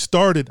reason I say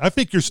started, I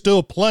think you're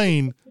still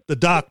playing the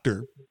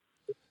Doctor.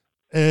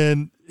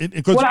 And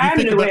because you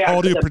think about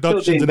audio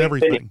productions and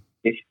everything.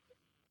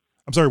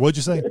 I'm sorry, what'd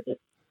you say?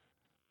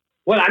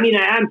 Well, I mean,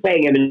 I am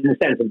playing him in the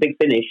sense of Big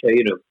Finish,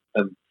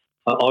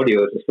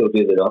 audio to still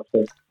do the Doctor.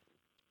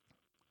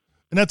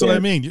 And that's what I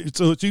mean.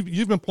 So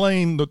you've been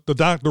playing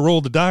the role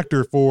of the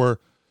Doctor for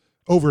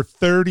over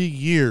 30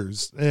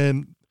 years,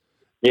 and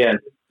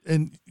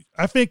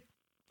I think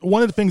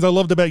one of the things I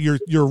loved about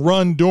your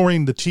run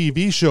during the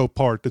TV show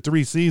part, the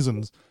 3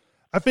 seasons,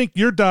 I think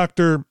your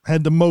Doctor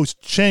had the most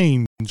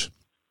change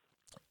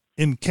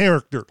in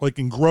character, like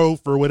in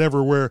growth or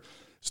whatever, where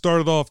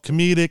started off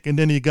comedic and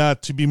then he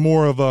got to be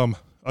more of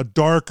a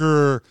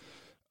darker,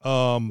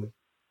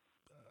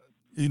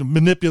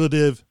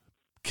 manipulative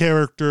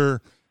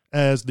character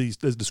as the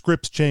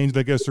scripts changed,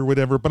 I guess, or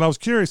whatever. But I was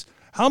curious,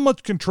 how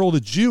much control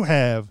did you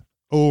have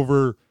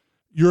over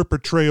your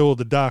portrayal of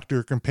the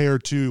Doctor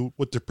compared to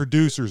what the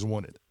producers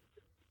wanted?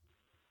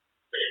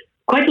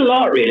 Quite a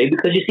lot, really,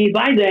 because you see,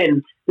 by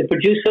then the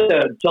producer,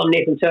 John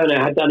Nathan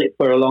Turner, had done it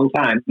for a long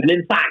time, and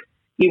in fact,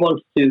 he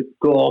wanted to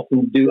go off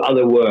and do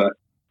other work.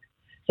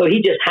 So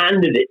he just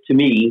handed it to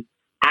me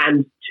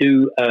and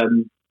to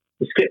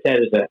the script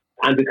editor,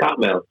 Andrew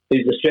Cartmel,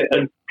 who's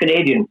a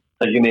Canadian,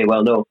 as you may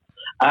well know.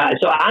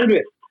 So Andrew,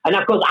 and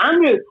of course,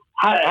 Andrew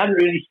hadn't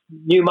really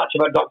knew much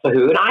about Doctor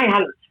Who, and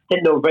I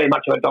didn't know very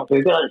much about Doctor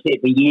Who. I didn't see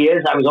it for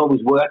years. I was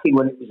always working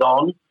when it was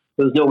on.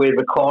 There was no way of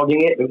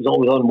recording it. It was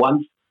always on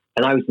once,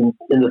 and I was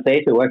in the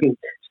theatre working.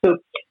 So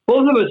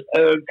both of us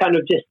kind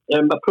of just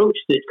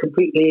approached it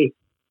completely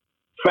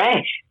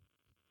fresh.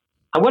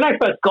 And when I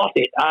first got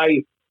it,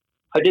 I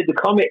did the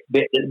comic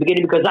bit at the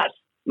beginning because that's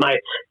my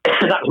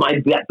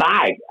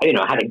bag.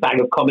 I had a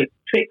bag of comic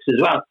tricks as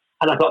well,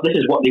 and I thought this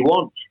is what they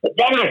want. But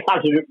then I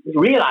started to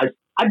realize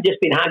I've just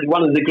been handed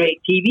one of the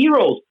great TV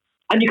roles,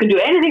 and you can do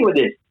anything with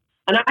this.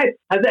 And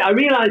I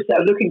realized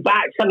that looking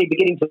back, suddenly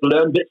beginning to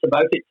learn bits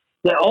about it,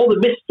 that all the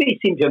mystery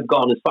seemed to have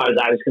gone as far as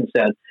I was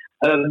concerned.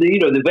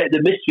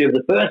 The mystery of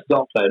the first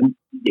Doctor,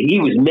 he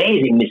was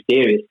amazing,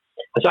 mysterious.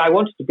 So I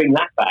wanted to bring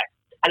that back.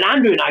 And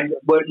Andrew and I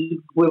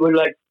were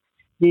like,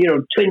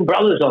 twin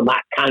brothers on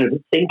that kind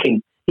of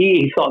thinking.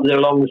 He thought they were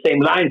along the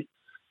same lines.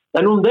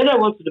 And then I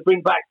wanted to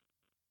bring back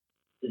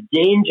the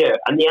danger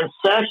and the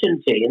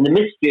uncertainty and the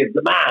mystery of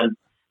the man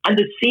and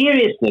the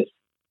seriousness.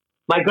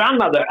 My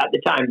grandmother at the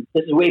time,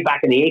 this is way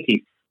back in the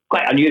 80s,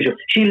 quite unusual.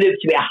 She lived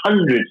to be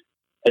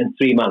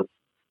 103 months.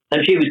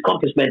 And she was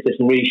compass mentis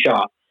and really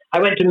sharp. I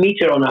went to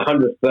meet her on her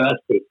 100th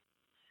birthday.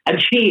 And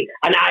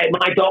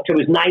my doctor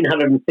was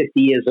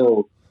 950 years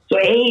old. So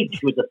age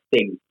was a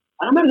thing.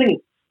 I remember thinking,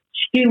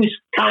 she was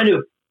kind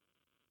of,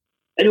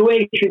 in a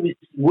way, she was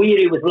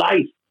weary with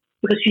life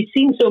because she'd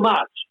seen so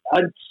much.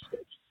 And,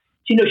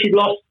 she'd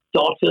lost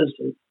daughters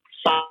and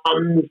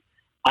sons.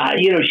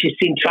 She'd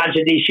seen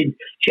tragedy.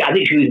 I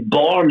think she was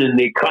born in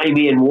the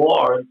Crimean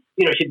War. And,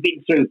 she'd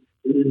been through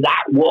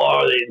that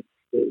war,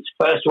 the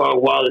First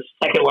World War, the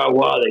Second World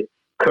War, the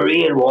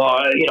Korean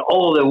War,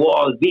 all the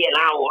wars,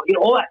 Vietnam War,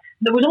 all that.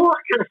 There was all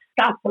that kind of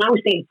stuff. And I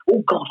was thinking,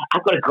 oh, God,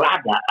 I've got to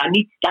grab that. I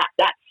need that.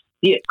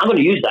 I'm going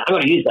to use that.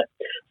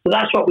 So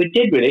that's what we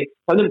did, really.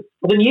 And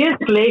then years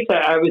later,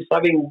 I was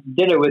having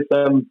dinner with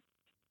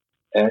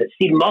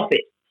Stephen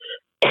Moffat,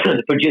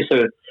 the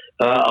producer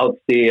of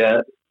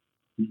the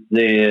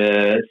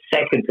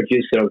second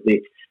producer of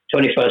the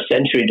 21st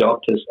Century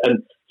Doctors.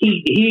 And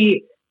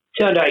he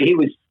turned out he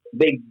was a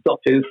big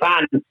Doctor Who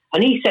fan.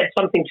 And he said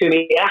something to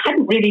me. I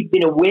hadn't really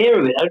been aware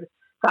of it.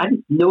 I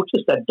hadn't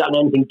noticed I'd done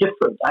anything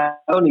different. I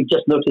only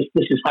just noticed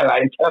this is how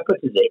I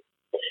interpreted it.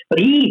 But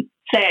he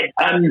said,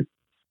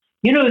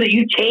 that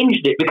you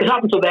changed it, because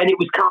up until then it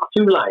was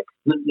cartoon-like.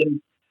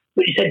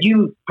 But you said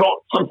you brought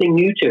something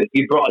new to it.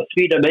 You brought a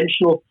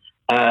three-dimensional,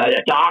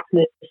 a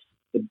darkness,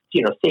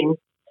 thing,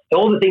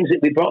 all the things that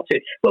we brought to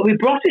it. But we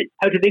brought it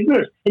out of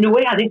ignorance. In a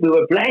way, I think we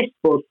were blessed,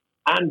 both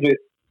Andrew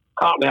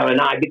Cartmel and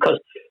I, because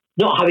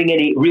not having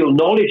any real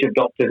knowledge of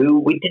Doctor Who,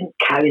 we didn't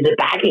carry the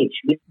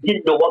baggage. We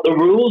didn't know what the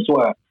rules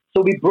were.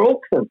 So we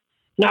broke them.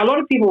 Now, a lot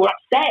of people were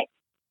upset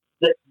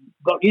that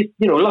got used,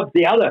 loved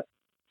the other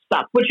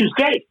stuff, which was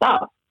great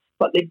stuff.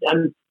 But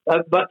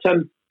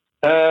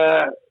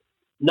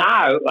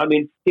now, I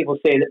mean, people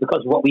say that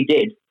because of what we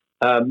did,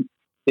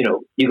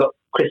 you got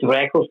Christopher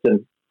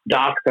Eccleston,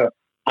 darker,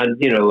 and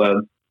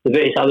the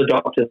various other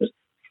Doctors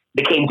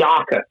became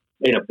darker.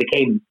 They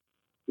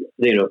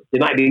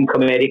might be in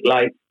comedic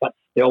light, but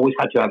they always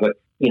had to have a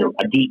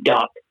deep,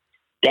 dark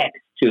depth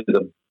to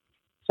them.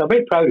 So I'm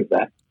very proud of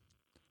that.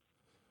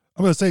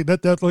 I'm going to say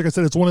that, like I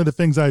said, it's one of the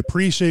things I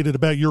appreciated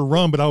about your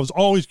run, but I was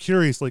always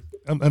curious, and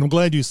I'm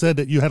glad you said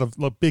that you had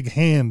a big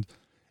hand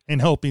in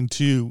helping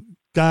to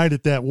guide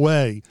it that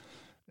way.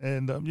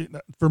 And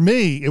for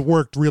me, it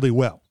worked really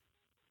well,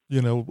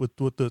 with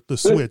the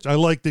switch. I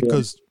liked it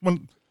because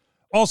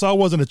I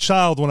wasn't a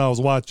child when I was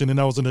watching, and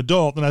I was an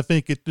adult. And I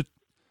think the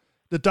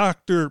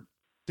Doctor,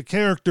 the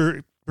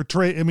character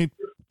portrayed, I mean,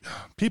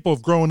 people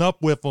have grown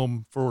up with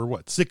him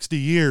for 60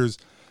 years,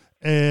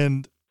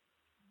 and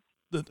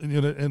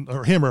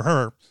or him or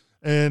her.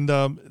 And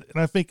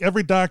I think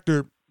every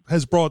Doctor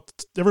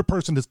every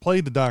person that's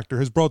played the Doctor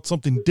has brought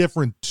something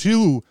different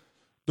to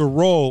the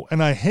role.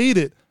 And I hate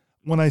it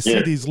when I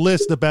see these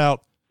lists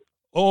about,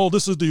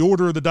 this is the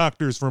order of the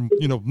Doctors from,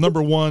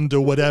 number 1 to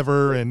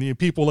whatever. And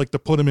people like to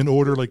put them in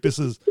order. Like, this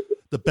is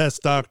the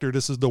best Doctor.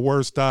 This is the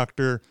worst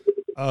Doctor.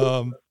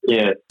 To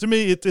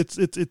me, it's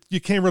you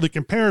can't really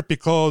compare it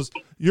because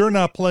you're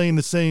not playing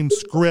the same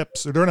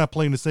scripts, or they're not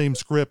playing the same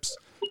scripts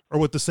or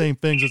with the same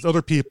things as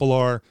other people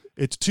are.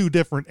 It's two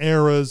different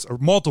eras, or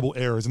multiple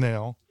eras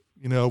now,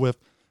 with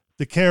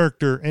the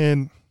character.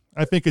 And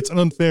I think it's an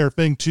unfair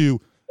thing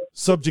to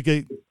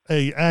subjugate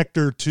a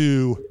actor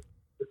to,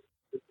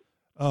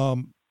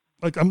 I'm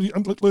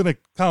looking at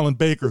Colin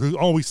Baker, who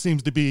always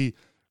seems to be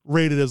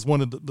rated as one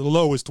of the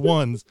lowest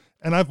ones.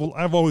 And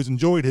I've always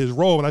enjoyed his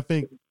role. And I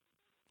think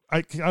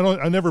I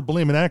never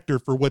blame an actor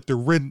for what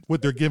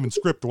they're given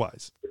script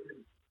wise.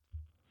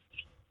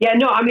 Yeah,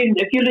 no, I mean,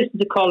 if you listen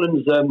to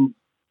Colin's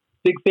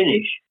Big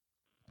Finish,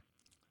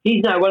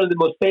 he's now one of the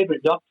most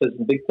favourite Doctors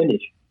in Big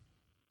Finish.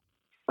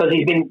 Because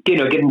he's been,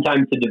 given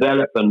time to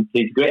develop, and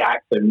he's a great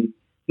actor, and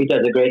he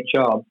does a great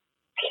job.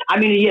 I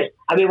mean, yes,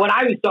 when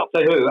I was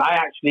Doctor Who, I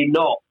actually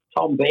knocked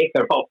Tom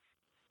Baker off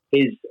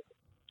his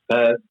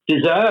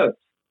deserved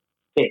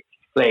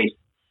place.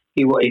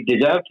 He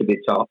deserved to be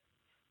top,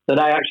 that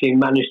I actually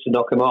managed to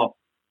knock him off.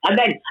 And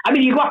then,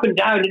 you go up and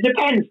down, it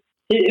depends.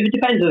 It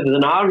depends if there's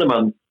an Arnhem,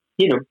 and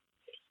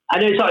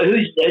it's like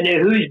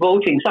who's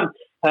voting. Some,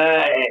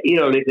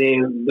 like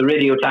the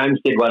Radio Times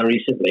did one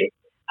recently,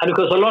 and of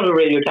course a lot of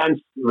Radio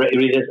Times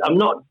readers are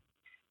not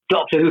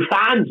Doctor Who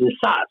fans as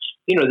such.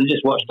 They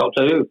just watch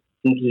Doctor Who.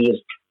 It's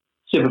just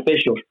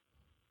superficial.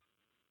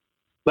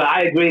 But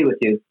I agree with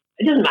you.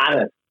 It doesn't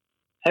matter.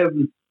 I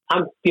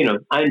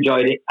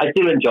enjoyed it. I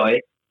still enjoy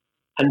it,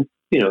 and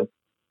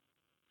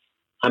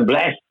I'm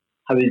blessed.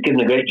 I was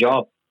given a great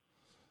job.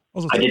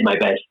 I did my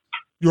best.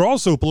 You're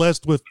also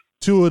blessed with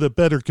two of the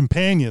better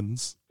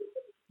companions,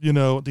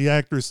 the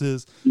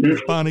actresses,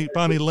 Bonnie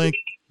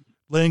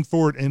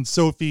Langford and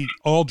Sophie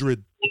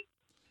Aldred.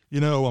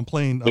 I'm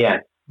playing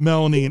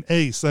Melanie and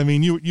Ace. I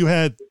mean, you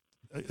had,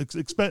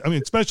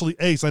 especially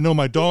Ace. I know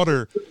my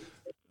daughter,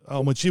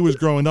 when she was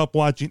growing up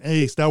watching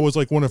Ace, that was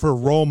like one of her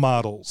role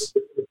models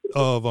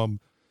of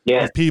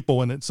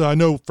people in it. So I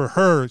know for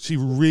her, she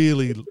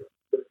really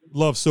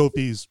loved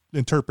Sophie's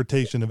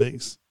interpretation of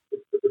Ace.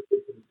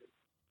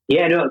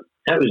 Yeah, no,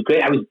 that was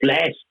great. I was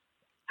blessed.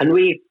 And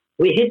we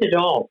hit it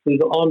off. We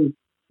got on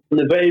from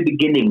the very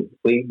beginning.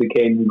 We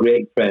became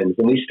great friends,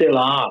 and we still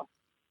are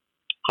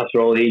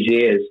after all these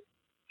years.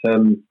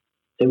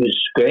 It was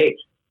great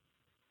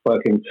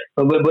working.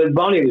 But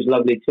Bonnie was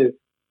lovely too.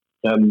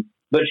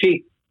 But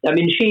I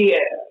think she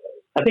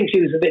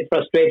was a bit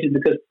frustrated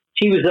because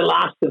she was the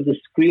last of the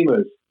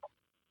screamers,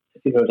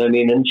 if you know what I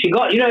mean. And she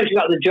got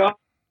the job.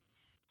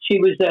 She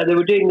was, they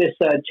were doing this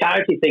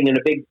charity thing in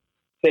a big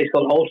place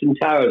called Alton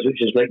Towers,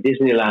 which is like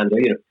Disneyland.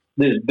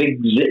 There's big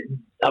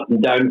up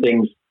and down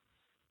things.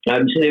 So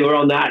they were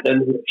on that,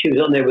 and she was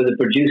on there with the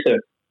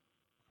producer,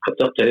 hooked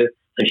up to her,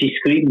 and she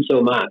screamed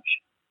so much,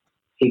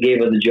 he gave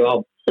her the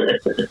job.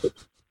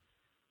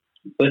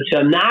 But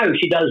now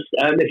she does,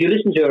 if you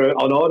listen to her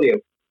on audio,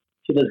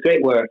 she does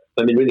great work.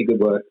 Really good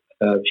work.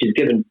 She's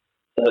given,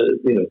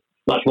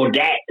 much more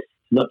depth,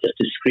 not just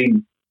to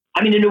scream.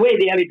 In a way,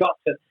 the early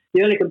Doctor,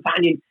 the early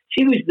companion,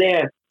 she was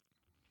there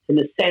in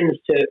the sense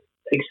to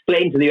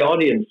explain to the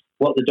audience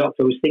what the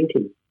Doctor was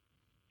thinking,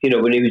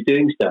 when he was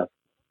doing stuff.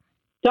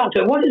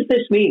 Doctor, what does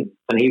this mean?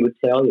 And he would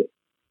tell you.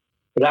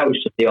 But that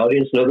was to the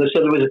audience. So there was,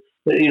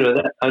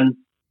 that. And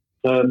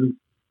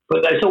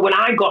so when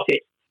I got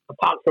it,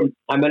 apart from,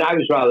 I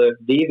was rather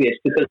devious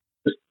because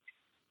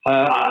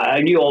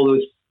I knew all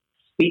those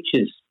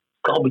speeches,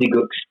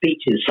 gobbledygook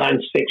speeches,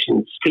 science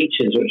fiction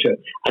speeches, which are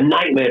a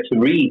nightmare to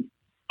read.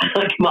 And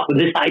I came up with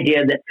this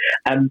idea that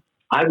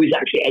I was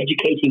actually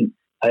educating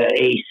in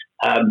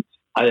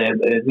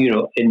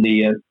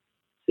the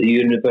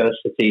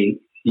university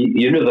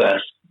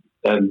universe,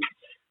 and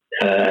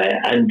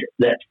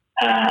that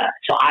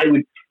so I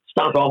would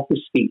start off the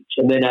speech,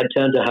 and then I'd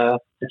turn to her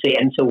and say,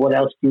 "And so, what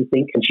else do you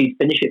think?" And she'd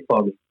finish it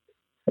for me.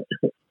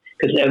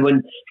 Because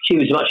when she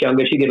was much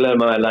younger, she could learn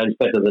my lines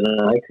better than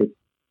I could.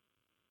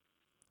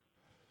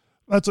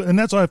 That's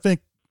what I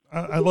think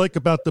I like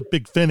about the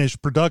Big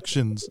Finish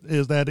productions,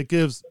 is that it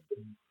gives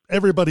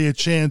everybody a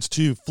chance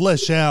to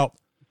flesh out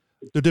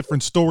the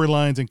different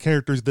storylines and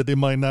characters that they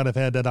might not have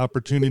had that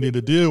opportunity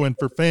to do. And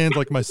for fans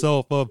like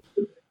myself of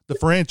the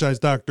franchise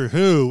Doctor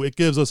Who, it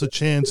gives us a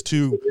chance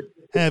to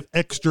have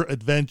extra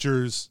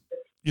adventures,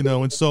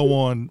 and so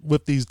on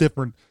with these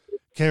different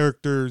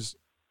characters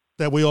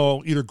that we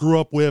all either grew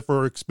up with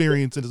or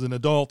experienced as an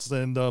adults.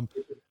 And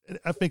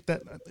I think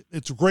that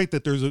it's great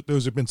that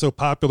those have been so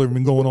popular and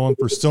been going on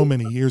for so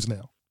many years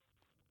now.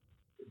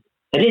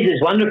 It is.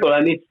 It's wonderful.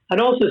 I mean, and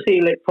also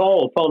see like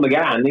Paul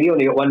McGann. He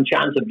only got one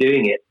chance of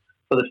doing it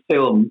for the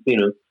film,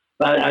 and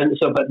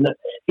so, but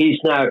he's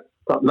now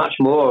got much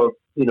more,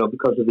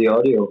 because of the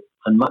audio,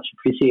 and much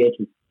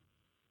appreciated.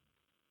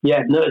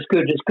 Yeah, no, it's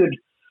good. It's good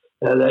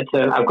that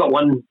I've got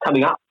one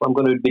coming up. I'm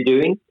going to be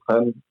doing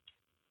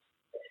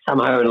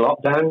somehow in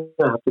lockdown.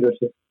 I have to go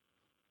to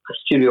a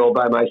studio all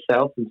by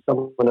myself, and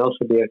someone else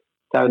will be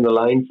down the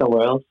line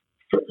somewhere else.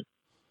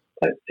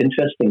 Quite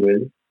interesting,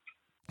 really.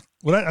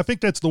 Well, I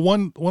think that's the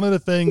one of the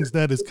things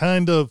that is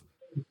kind of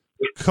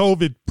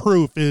COVID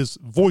proof is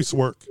voice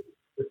work,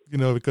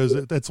 because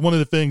that's one of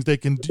the things you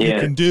can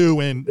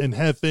do and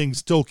have things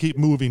still keep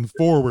moving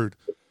forward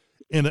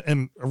in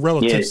a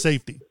relative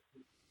safety.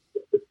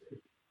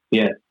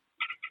 Yeah.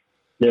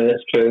 No,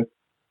 that's true.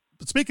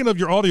 But speaking of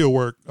your audio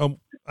work, I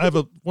have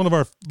one of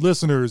our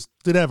listeners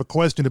did have a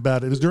question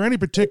about it. Is there any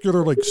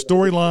particular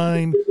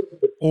storyline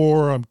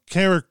or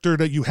character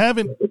that you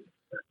haven't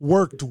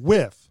worked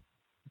with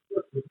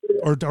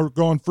or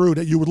gone through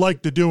that you would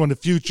like to do in the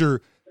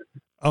future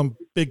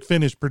Big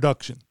Finish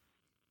production?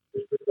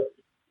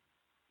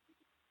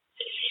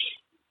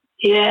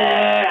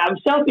 Yeah,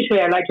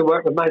 selfishly, I like to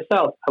work with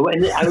myself.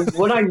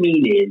 What I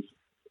mean is,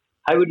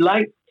 I would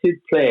like to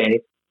play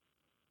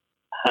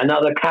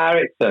another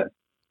character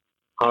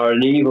or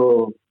an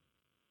evil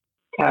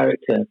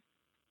character,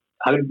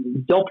 a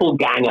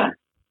doppelganger,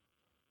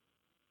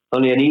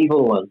 only an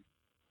evil one.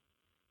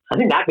 I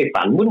think that'd be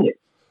fun, wouldn't it?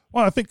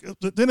 Well, I think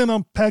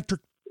didn't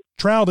Patrick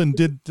Troughton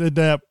did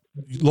that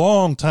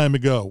long time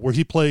ago, where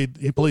he played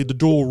the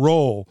dual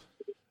role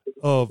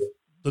of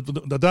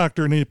the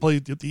Doctor, and he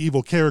played the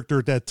evil character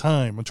at that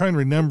time. I'm trying to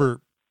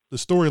remember the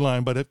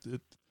storyline, but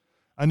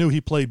I knew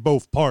he played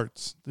both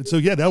parts, and so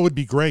yeah, that would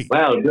be great.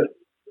 Well, good.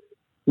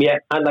 Yeah,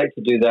 I'd like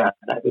to do that.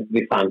 That would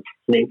be fun.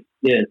 Yeah,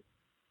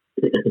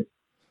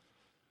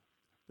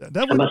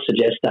 I must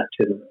suggest that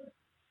to them.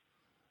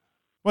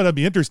 Well, that'd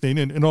be interesting,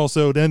 and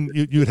also then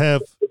you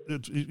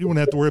wouldn't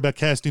have to worry about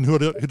casting who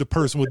the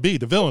person would be.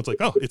 The villain's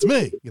like, oh, it's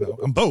me.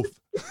 I'm both.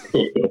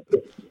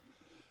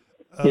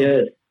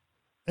 Yes.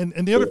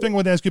 And the other thing I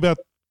want to ask you about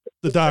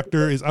the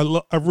Doctor is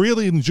I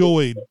really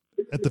enjoyed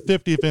at the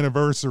 50th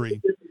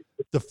anniversary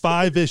the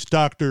 5-ish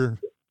Doctor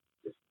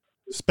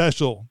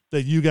special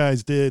that you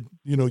guys did.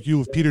 You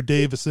with Peter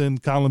Davison,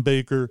 Colin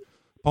Baker,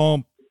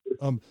 Paul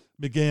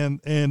McGann,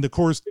 and of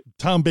course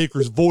Tom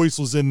Baker's voice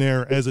was in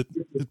there as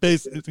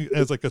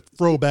like a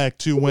throwback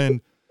to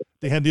when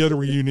they had the other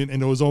reunion,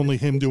 and it was only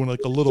him doing a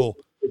little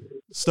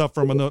stuff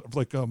from another,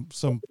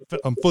 some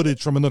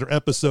footage from another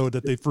episode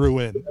that they threw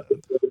in.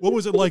 What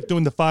was it like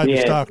doing the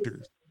 5-ish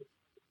Doctors?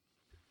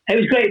 It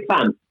was great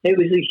fun.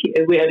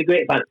 We had a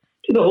great fun.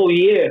 Took the whole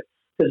year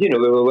because we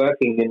were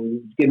working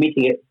and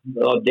meeting at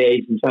odd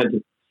days and trying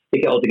to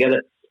stick it all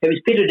together. It was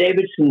Peter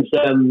Davidson's.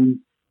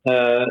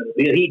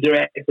 He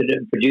directed it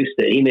and produced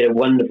it. He made a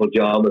wonderful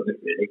job of it,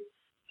 really.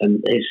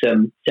 And his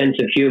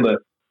sense of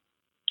humor.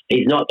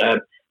 He's not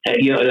like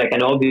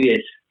an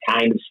obvious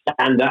kind of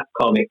stand-up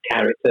comic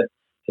character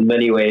in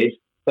many ways,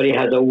 but he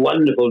has a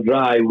wonderful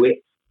dry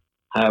wit,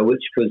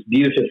 which was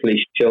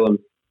beautifully shown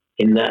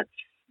in that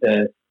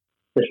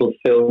little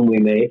film we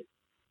made.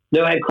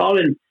 No, and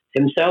Colin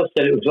himself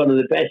said it was one of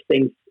the best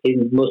things, his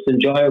most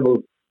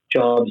enjoyable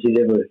jobs he'd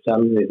ever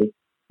done, really.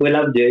 We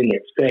love doing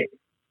it. It's great.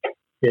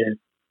 Yeah.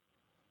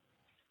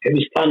 It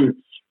was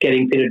fun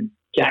getting Peter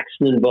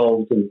Jackson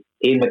involved and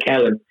Ian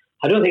McKellen.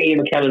 I don't think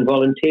Ian McKellen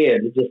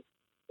volunteered. It just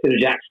Peter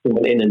Jackson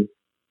went in and,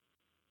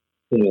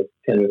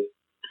 kind of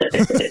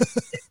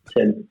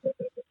said,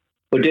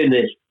 we're doing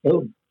this.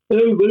 Oh,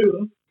 very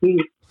well.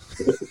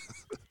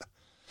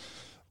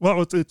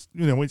 Well, it's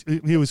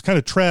he was kind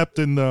of trapped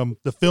in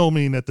the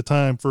filming at the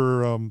time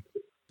for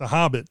The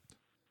Hobbit.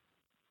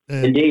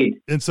 And,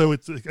 indeed. And so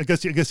I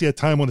guess he had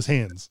time on his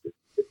hands.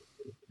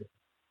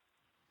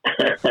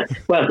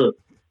 Well,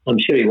 I'm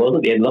sure he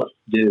wasn't. He had lots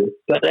to do.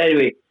 But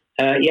anyway,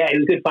 it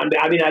was good fun.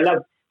 I mean, I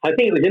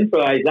think it was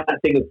improvised, that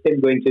thing of him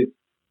going to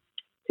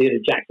Peter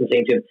Jackson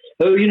saying to him,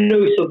 "Oh, you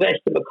know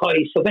Sylvester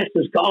McCoy.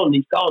 Sylvester's gone.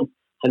 He's gone."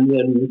 And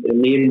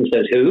then Ian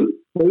says, "Who?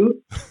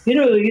 You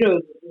know,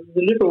 the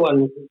little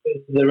one,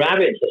 the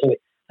rabbits or something."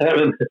 I don't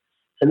remember.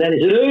 And then he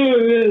said,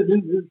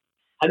 "Oh."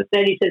 And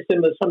then he says to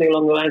him something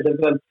along the lines of,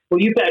 "Well,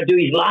 you better do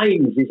his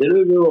lines." He said,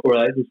 "Oh, all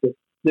right." He said,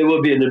 "There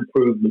will be an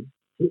improvement."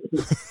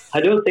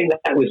 I don't think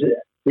that was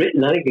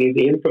written. I think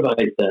he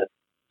improvised that.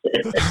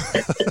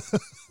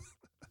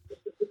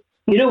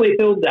 We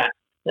filmed that.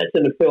 That's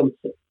in the film.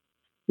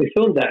 We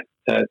filmed that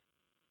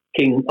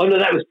King. Oh no,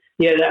 that was.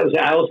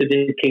 I also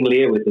did King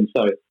Lear with him.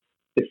 Sorry,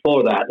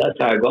 before that, that's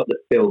how I got the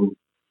film.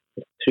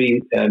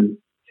 3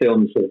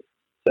 films of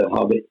The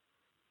Hobbit.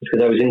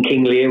 Because I was in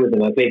King Lear with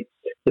him. I played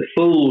the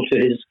fool to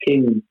his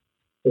king.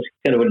 It's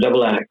kind of a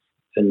double act,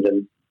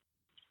 and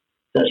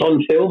that's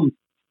on film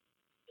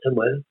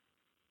somewhere.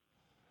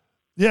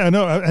 Yeah,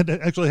 no, I had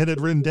it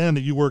written down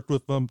that you worked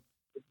with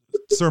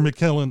Sir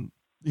McKellen,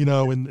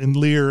 in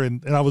Lear,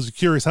 and I was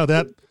curious how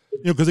that,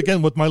 because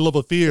again, with my love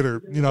of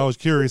theater, I was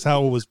curious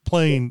how it was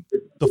playing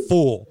the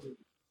fool.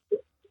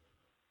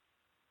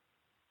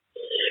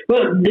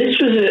 Well, this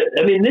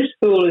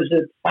fool is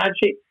a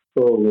tragic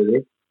fool,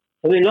 really.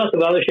 I mean, lots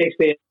of other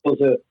Shakespeare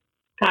fools are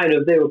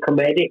they were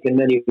comedic in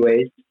many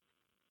ways.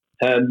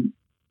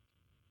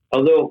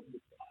 Although,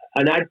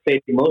 and I'd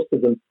played most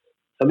of them.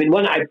 I mean,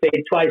 one I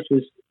played twice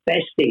was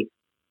Feste.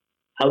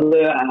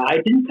 Although I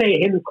didn't play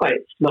him quite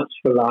as much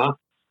for laugh,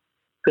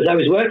 because I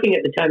was working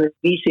at the time of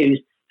B-series,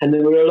 and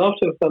there were a lot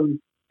of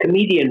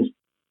comedians,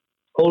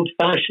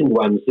 old-fashioned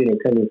ones,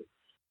 kind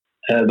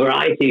of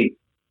variety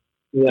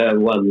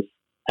ones.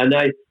 And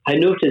I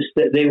noticed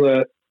that they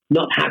were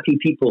not happy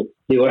people.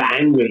 They were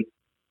angry,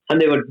 and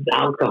they were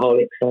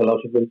alcoholics, a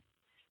lot of them.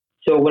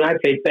 So when I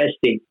played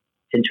Feste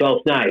in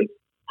Twelfth Night,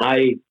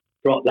 I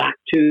brought that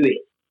to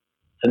it.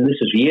 And this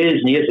was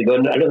years and years ago,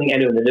 and I don't think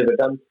anyone had ever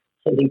done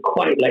something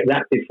quite like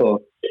that before,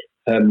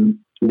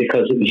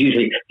 because it was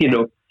usually,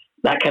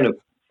 that kind of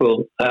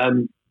fool.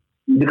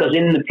 Because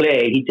in the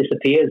play, he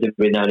disappears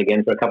every now and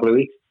again for a couple of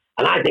weeks,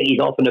 and I think he's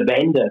off on a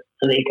bender,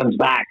 and then he comes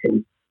back,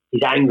 and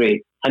he's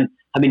angry. And,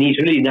 I mean, he's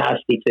really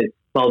nasty to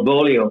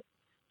Malvolio.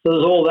 So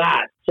there's all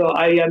that. So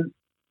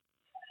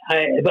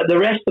but the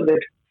rest of the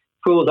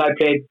fools I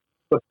played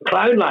were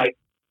clown-like,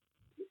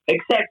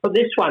 except for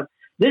this one.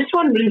 This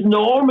one is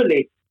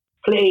normally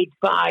played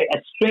by a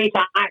straight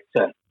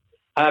actor,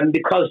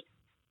 because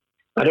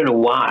I don't know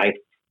why,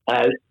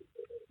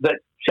 but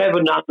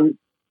Trevor Nunn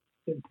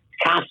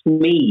cast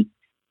me,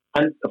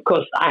 and of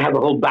course I have a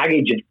whole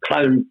baggage of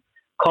clown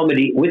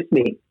comedy with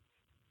me,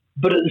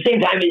 but at the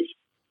same time it's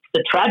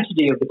the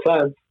tragedy of the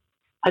clown,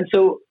 and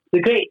so the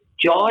great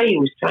joy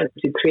was trying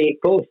to create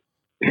both.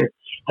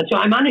 And so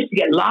I managed to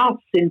get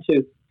laughs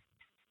into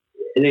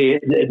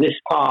this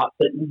part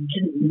that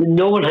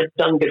no one had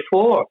done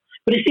before.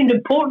 But it seemed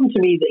important to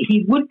me that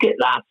he would get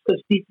laughs,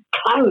 because he's a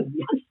clown.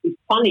 He has to be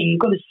funny. You've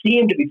got to see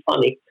him to be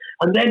funny.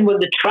 And then when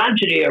the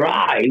tragedy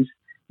arrives,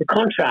 the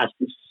contrast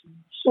is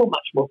so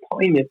much more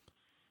poignant.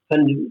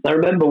 And I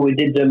remember we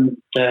did when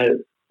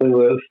we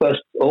were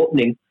first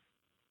opening,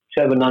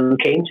 Trevor Nunn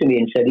came to me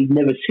and said he'd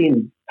never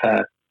seen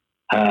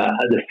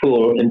the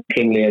fool in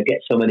King Lear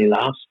get so many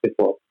laughs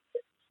before.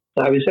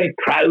 So I was very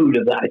proud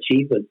of that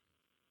achievement.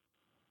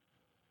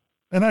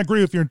 And I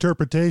agree with your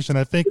interpretation.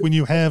 I think when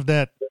you have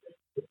that,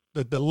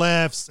 the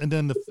laughs and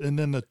then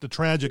the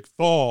tragic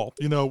fall,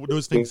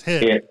 those things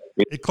hit.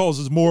 It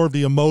causes more of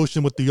the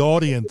emotion with the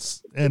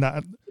audience, and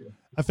I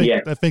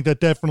think that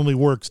definitely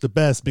works the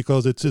best,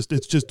 because it's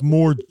just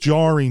more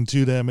jarring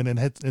to them, and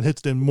it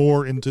hits them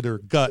more into their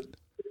gut.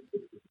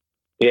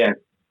 Yeah.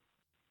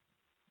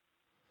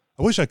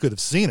 I wish I could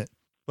have seen it,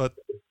 but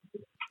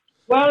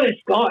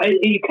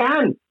you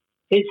can.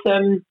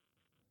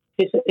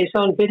 It's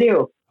on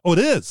video. Oh, it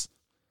is.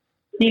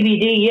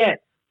 DVD,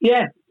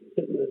 yeah.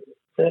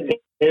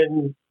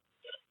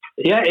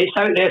 It's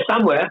out there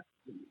somewhere.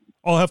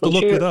 I'll have to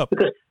look it up.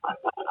 Because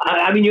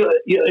I mean, you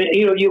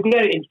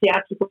get it in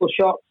theatrical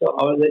shots,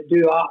 or they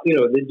do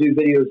they do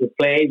videos of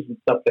plays and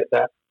stuff like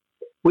that.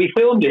 We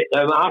filmed it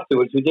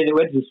afterwards. Went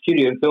to the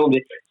studio and filmed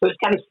it. So it's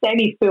kind of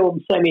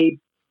semi-film,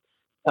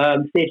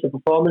 theatre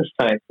performance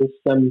type. It's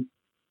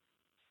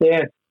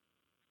yeah.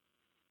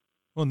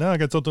 Well, now I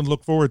got something to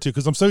look forward to,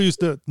 because I'm so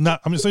used to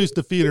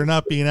theater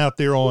not being out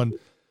there on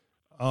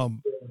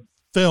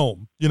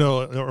film,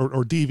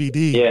 or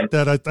DVD,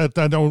 that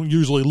I don't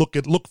usually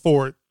look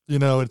for it.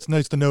 It's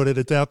nice to know that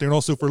it's out there, and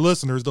also for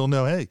listeners, they'll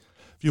know, hey,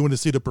 if you want to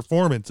see the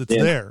performance, it's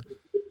there.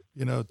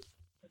 Yeah,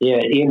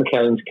 Ian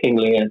McKellen's King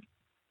Lear.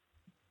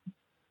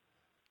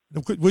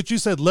 Which you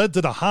said led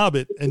to The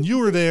Hobbit, and you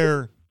were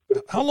there.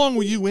 How long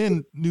were you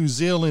in New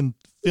Zealand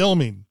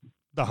filming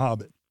The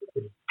Hobbit?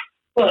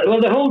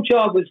 Well, the whole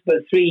job was for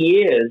 3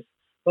 years,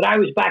 but I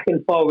was back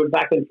and forward,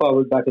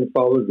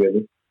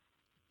 really.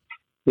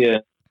 Yeah.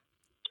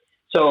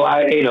 So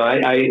I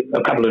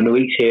a couple of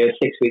weeks here,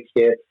 6 weeks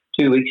here,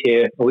 2 weeks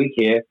here, a week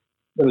here.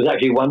 There was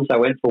actually once I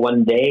went for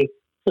 1 day.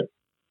 I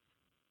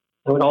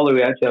went all the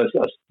way out to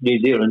New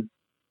Zealand,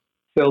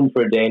 filmed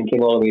for a day, and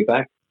came all the way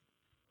back.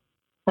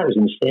 That was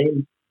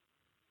insane.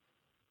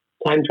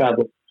 time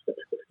travel.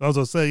 I was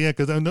gonna say, yeah,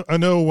 because I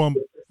know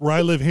where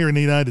I live here in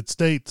the United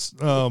States,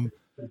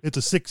 it's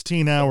a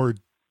 16-hour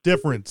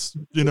difference,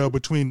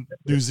 between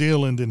New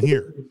Zealand and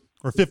here,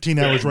 or 15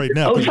 hours right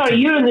now. Oh, sorry,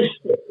 you're in this.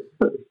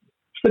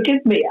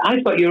 Forgive me.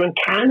 I thought you were in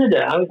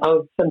Canada. I'm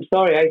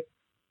sorry. I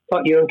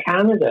thought you were in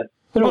Canada.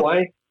 I don't know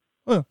why.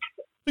 Well,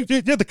 you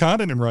had the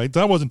continent right.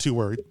 I wasn't too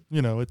worried.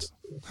 It's.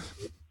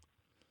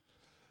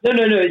 No.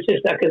 It's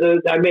just that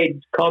because I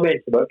made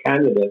comments about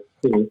Canada.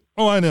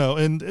 Oh, I know,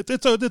 and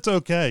it's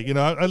okay.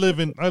 I live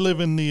in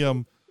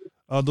the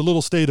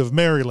little state of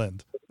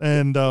Maryland,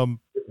 and all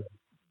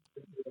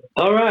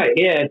right,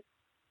 yeah.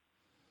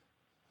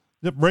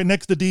 Yep, right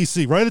next to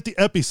DC, right at the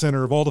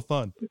epicenter of all the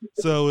fun.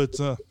 So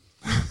it's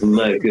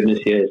My goodness,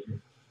 yes.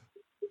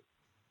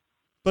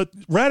 But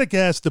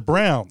Radagast the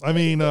Brown, I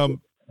mean,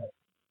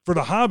 for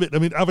The Hobbit, I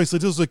mean, obviously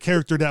this was a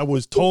character that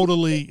was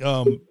totally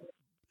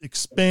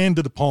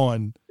expanded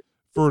upon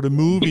for the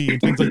movie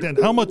and things like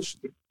that. How much,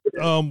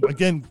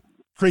 again,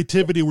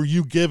 creativity were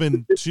you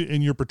given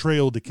in your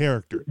portrayal of the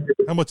character?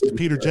 How much did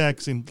Peter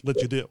Jackson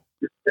let you do?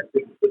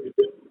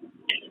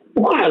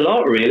 Quite a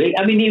lot, really.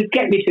 I mean, you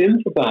get me to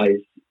improvise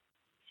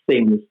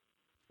things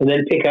and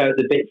then pick out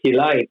the bits you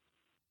like.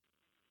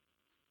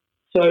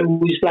 So it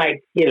was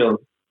like,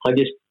 I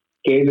just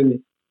gave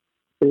him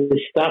the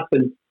stuff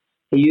and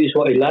he used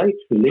what he liked,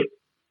 really.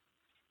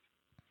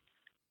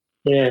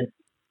 Yeah.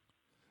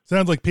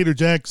 Sounds like Peter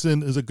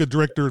Jackson is a good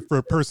director for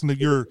a person of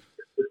your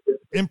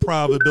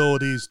improv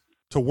abilities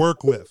to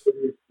work with,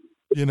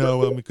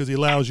 because he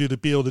allows you to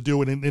be able to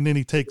do it, and then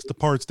he takes the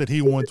parts that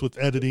he wants with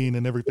editing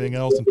and everything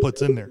else and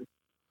puts in there.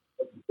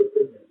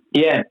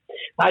 Yeah.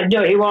 I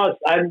know he was.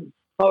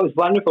 What was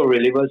wonderful,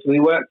 really, was we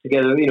worked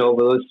together,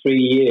 over those 3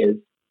 years.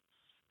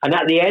 And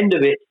at the end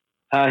of it,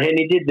 and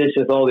he did this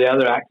with all the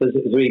other actors,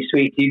 it was really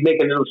sweet. He'd make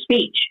a little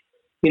speech.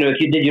 If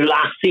you did your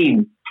last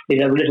scene,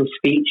 he'd have a little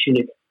speech and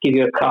he'd give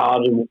you a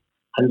card.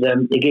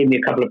 And he gave me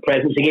a couple of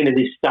presents. He gave me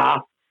this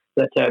staff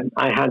that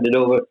I handed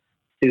over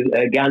to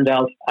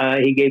Gandalf.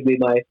 He gave me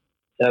my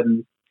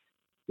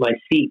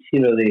seat,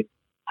 the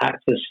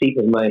actor's seat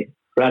with my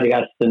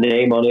Radagast, the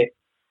name on it.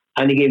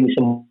 And he gave me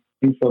some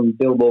from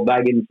Bilbo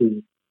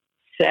Baggins'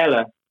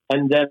 cellar.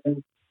 And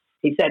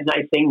he said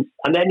nice things.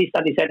 And then he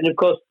said, and of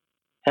course,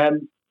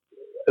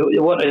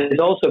 what has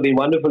also been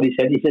wonderful, he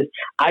says,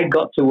 I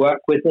got to work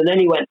with, and then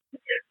he went,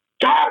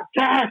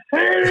 Doctor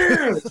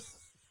Who!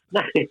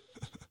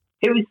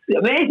 It was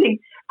amazing.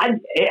 And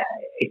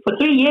for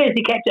 3 years,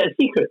 he kept it a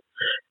secret.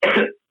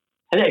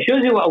 And it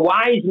shows you what a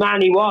wise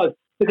man he was.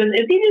 Because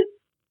if he had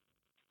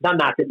done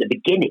that at the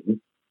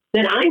beginning,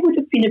 then I would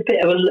have been a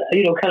bit of a,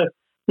 kind of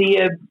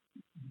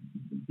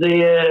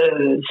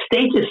the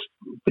status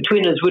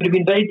between us would have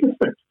been very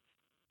different.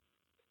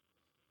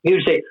 He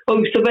would say,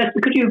 "Oh, Sylvester,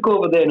 could you go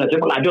over there?" And I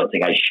said, "Well, I don't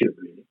think I should,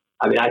 really.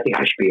 I mean, I think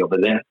I should be over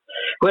there."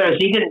 Whereas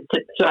he didn't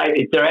try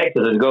his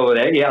director to go over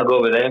there. Yeah, I'll go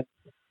over there.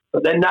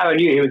 But then now I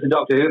knew he was a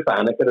Doctor Who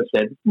fan. I could have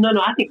said, no,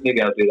 I think maybe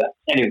I'll do that.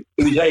 Anyway,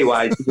 he was very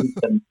wise. He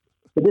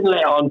didn't let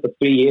it on for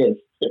 3 years.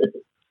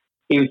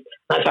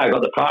 That's how I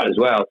got the part as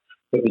well.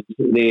 It was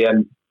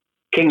the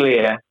King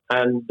Lear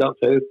and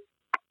Doctor Who.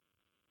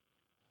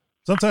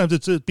 Sometimes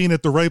it's being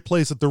at the right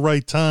place at the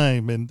right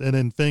time, and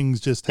then things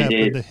just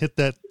happen to hit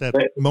that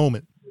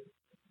moment.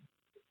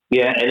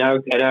 Yeah, in our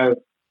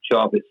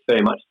job, it's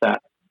very much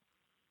that.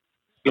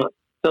 It's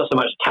not so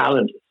much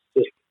talent,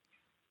 it's just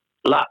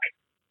luck.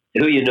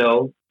 Who you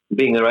know,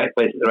 being in the right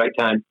place at the right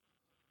time.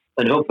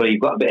 And hopefully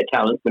you've got a bit of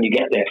talent when you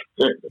get there.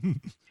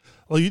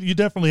 Well, you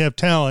definitely have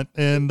talent.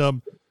 And I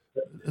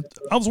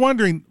was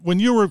wondering, when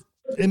you were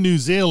in New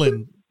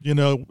Zealand,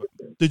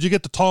 did you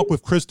get to talk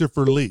with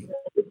Christopher Lee?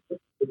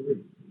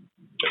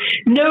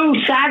 No,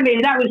 sadly,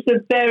 that was the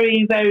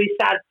very, very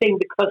sad thing,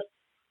 because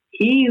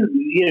he,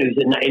 was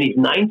in his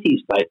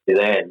 90s by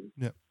then.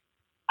 Yeah.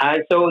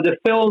 And so the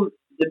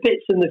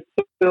bits in the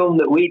film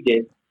that we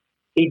did,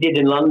 he did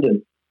in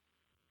London.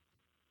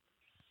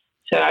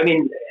 So I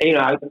mean,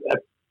 I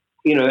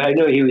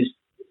know he was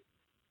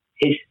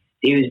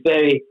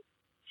very,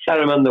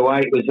 Saruman the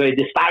White was very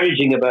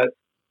disparaging about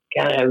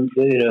Radagast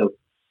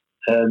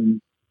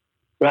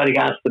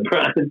the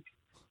Brown and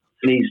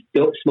he's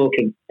dope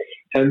smoking.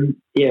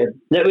 Yeah,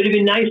 that would have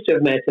been nice to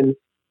have met him.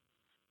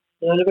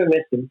 I never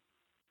met him.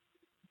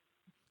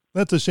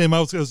 That's a shame. I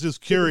was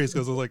just curious,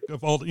 because like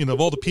of all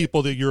the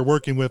people that you're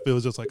working with, it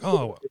was just like,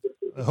 oh,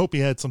 I hope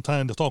he had some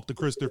time to talk to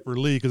Christopher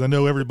Lee, because I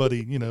know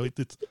everybody,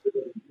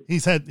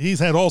 he's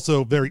had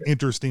also a very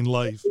interesting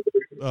life.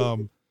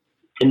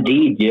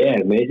 Indeed, yeah,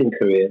 amazing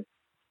career.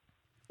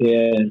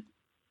 Yeah.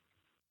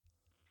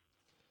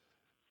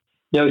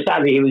 No,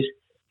 sadly,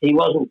 he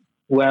wasn't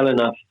well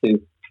enough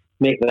to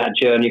make that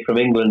journey from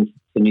England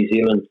to New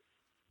Zealand.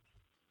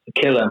 A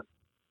killer.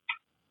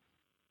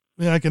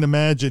 Yeah, I can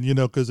imagine,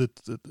 because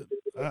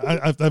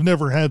I've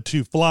never had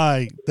to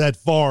fly that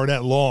far,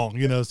 that long,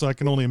 so I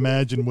can only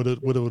imagine what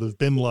it would have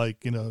been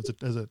like,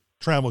 as a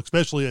travel,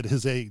 especially at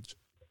his age.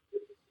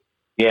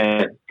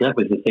 Yeah, that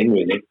was the thing,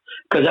 really.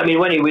 Because I mean,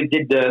 when he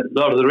did the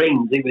Lord of the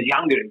Rings, he was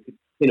younger,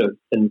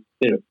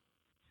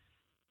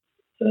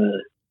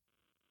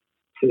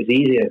 it was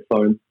easier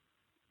for him.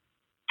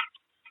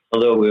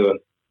 Although we were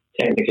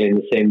technically in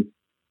the same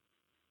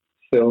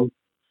film.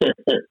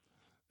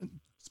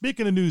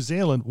 Speaking of New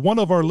Zealand, one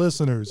of our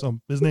listeners,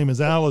 his name is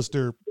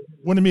Alistair,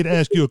 wanted me to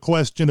ask you a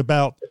question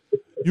about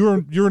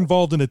you're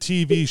involved in a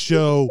TV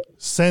show,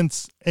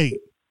 Sense8.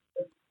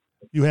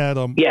 You had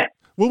Yeah.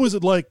 What was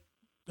it like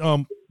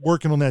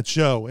working on that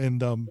show?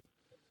 And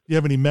you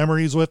have any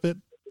memories with it?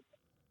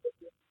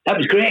 That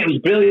was great. It was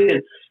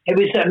brilliant. It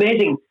was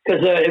amazing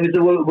because it was the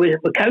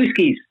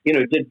Wachowskis,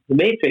 did The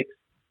Matrix.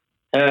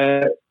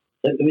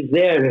 It was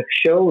their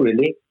show,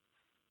 really.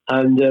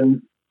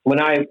 And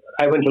when I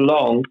went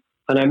along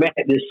and I met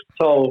this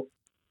tall,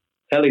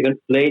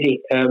 elegant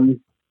lady, and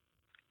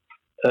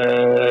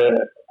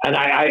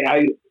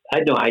I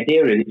had no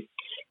idea really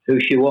who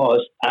she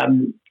was,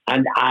 and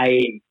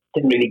I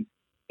didn't really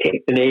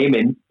take the name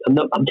in.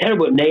 I'm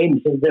terrible at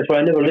names, and therefore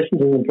I never listened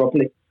to them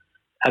properly.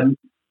 And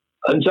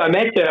so I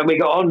met her, and we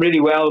got on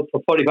really well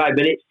for 45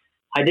 minutes.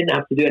 I didn't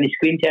have to do any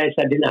screen tests.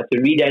 I didn't have to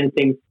read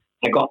anything.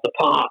 I got the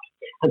part.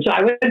 And so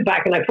I went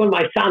back and I phoned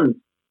my son,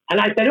 and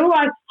I said,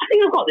 I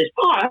think I've got this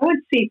part. I went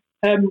to see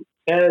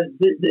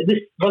this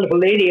wonderful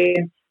lady,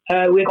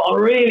 and we got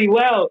on really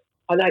well.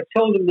 And I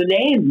told him the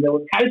name, the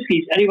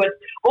Wachowskis, and he went,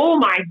 "Oh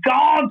my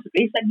God!"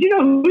 He said, "Do you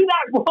know who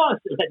that was?"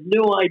 I had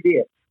no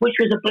idea, which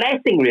was a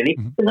blessing, really,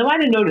 because if I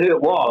didn't know who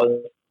it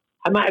was,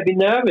 I might have been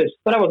nervous,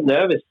 but I wasn't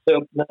nervous.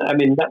 So, I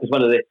mean, that was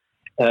one of the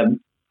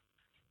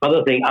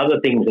other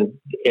things of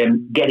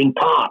getting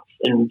parts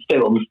in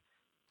films.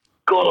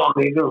 Go along,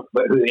 you know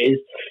about who it is.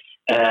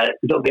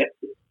 Don't get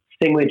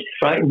extinguished,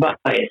 frightened by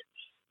it.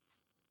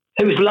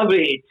 It was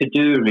lovely to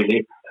do,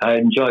 really. I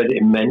enjoyed it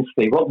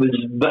immensely. What was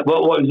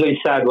very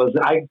sad was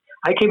I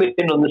came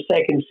in on the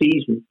second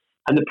season,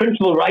 and the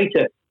principal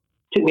writer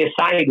took me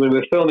aside when we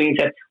were filming and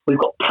said, "We've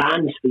got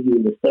plans for you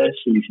in the third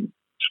season.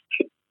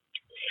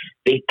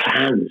 Big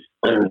plans."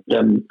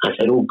 And I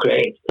said, "Oh,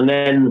 great." And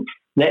then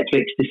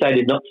Netflix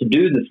decided not to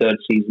do the third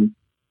season.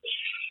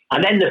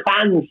 And then the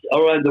fans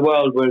around the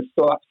world were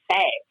so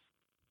upset.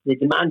 They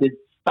demanded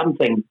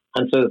something.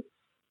 And so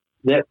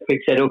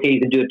Netflix said, "Okay,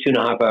 you can do a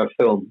 2.5-hour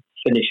film,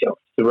 finish off,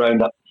 to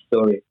round up the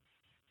story,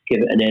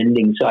 give it an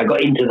ending." So I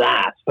got into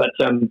that. But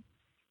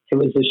it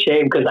was a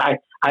shame because I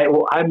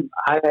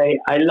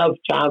love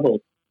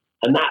travel.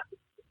 And that,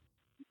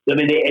 I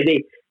mean,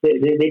 they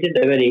didn't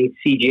have any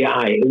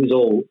CGI. It was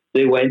all,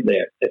 they went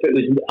there. If it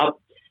was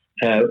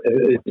if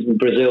it was in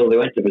Brazil, they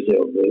went to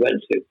Brazil. They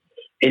went to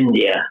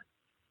India,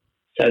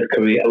 South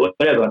Korea,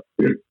 whatever.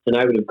 And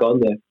I would have gone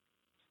there.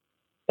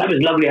 That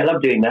was lovely. I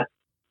love doing that.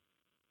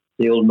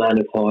 The Old Man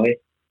of Hawaii.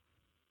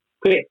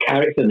 Great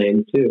character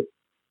name, too.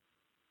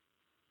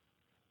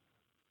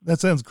 That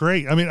sounds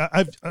great. I mean,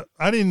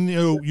 I didn't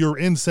know you were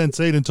in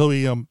Sense8 until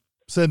he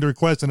sent a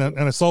request, and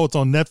I saw it's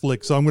on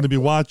Netflix, so I'm going to be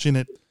watching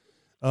it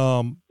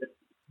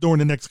during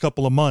the next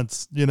couple of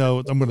months. I'm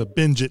going to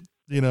binge it,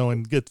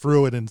 and get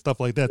through it and stuff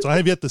like that. So I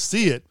have yet to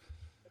see it,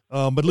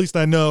 but at least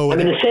I know. I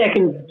mean,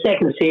 the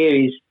second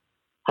series,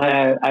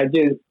 I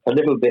do a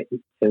little bit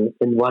in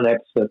one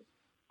episode.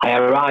 I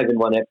arrive in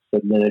one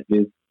episode, and then I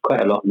do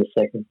quite a lot in the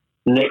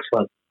next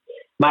one.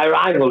 My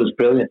arrival is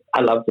brilliant. I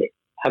loved it.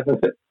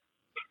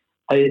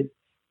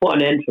 What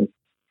an entrance.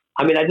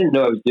 I mean, I didn't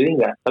know I was doing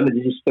that.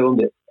 Somebody just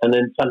filmed it. And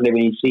then suddenly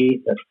when you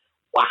see it,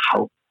 wow,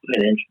 what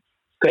an entrance.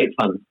 Great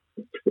fun.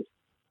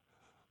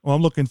 Well,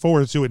 I'm looking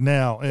forward to it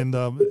now. And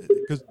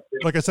because,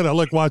 like I said, I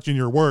like watching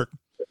your work.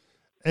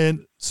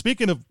 And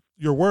speaking of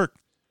your work,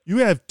 you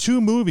have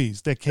 2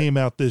 movies that came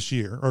out this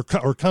year or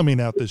coming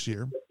out this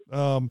year.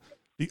 The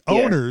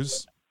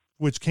Owners,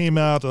 which came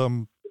out,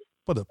 a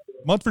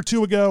month or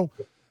 2 ago.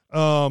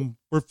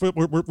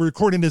 We're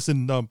recording this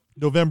in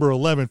November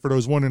 11th, for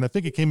those wondering. I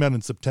think it came out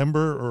in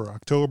September or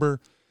October.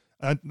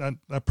 I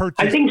purchased.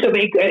 I think so.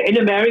 In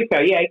America,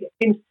 yeah.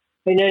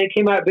 It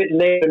came out a bit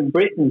later in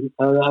Britain.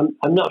 I'm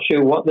not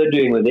sure what they're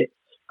doing with it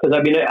because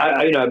I've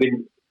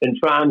been in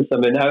France.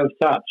 I'm in out of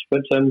touch,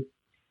 but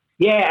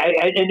yeah.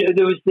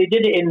 They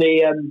did it in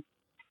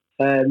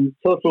the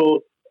Total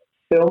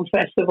Film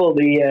Festival,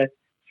 the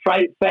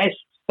Fright Fest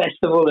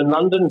Festival in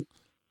London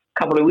a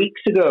couple of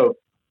weeks ago.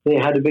 They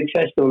had a big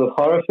festival of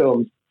horror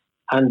films,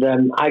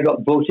 and I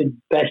got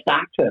voted Best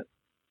Actor.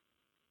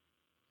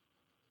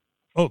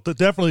 Oh, that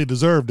definitely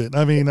deserved it.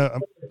 I mean,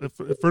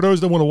 for those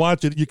that want to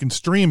watch it, you can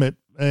stream it,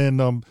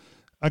 and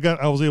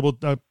I was able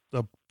to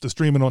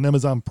stream it on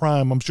Amazon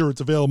Prime. I'm sure it's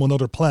available on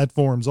other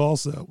platforms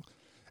also.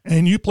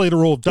 And you played the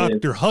role of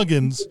Dr.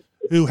 Huggins,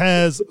 who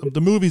has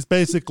the movies.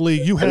 Basically,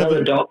 you have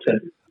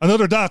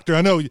another doctor.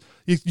 I know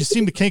you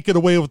seem to can't get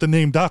away with the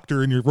name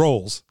doctor in your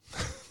roles.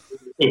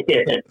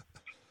 Yeah.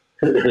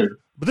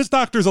 But this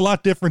doctor is a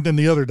lot different than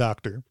the other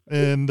doctor,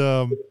 and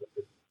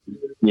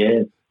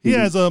yeah, he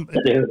has a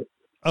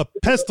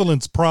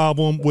pestilence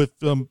problem with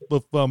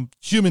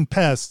human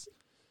pests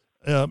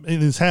in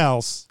his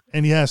house,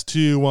 and he has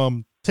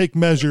to take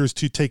measures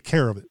to take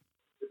care of it.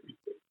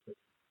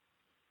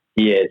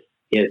 Yes.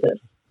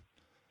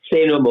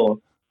 Say no more.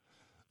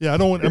 Yeah, I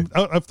don't want.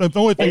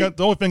 The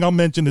only thing I'll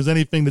mention is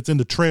anything that's in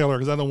the trailer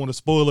because I don't want to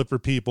spoil it for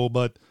people.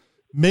 But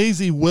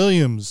Maisie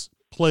Williams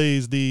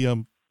plays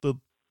the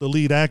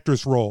lead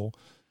actress role,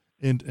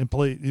 and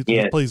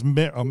plays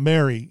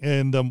Mary.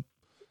 And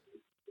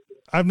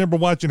I remember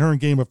watching her in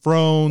Game of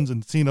Thrones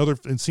and seeing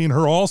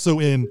her also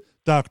in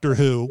Doctor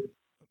Who.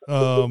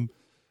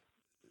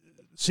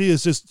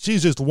 She's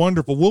just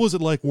wonderful. What was it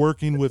like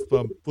working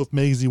with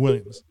Maisie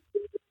Williams?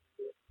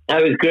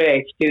 That was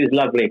great. She was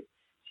lovely.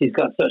 She's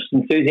got such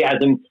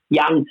enthusiasm,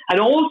 young, and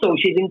also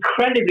she's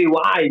incredibly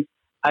wise.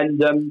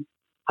 And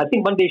I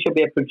think one day she'll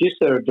be a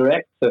producer, or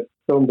director,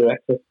 film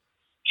director.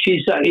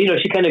 She's,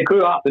 she kind of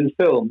grew up in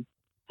film,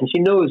 and she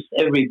knows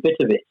every bit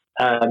of it.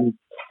 And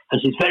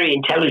she's very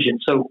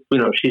intelligent. So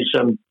she's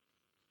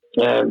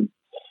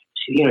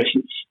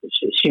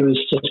she was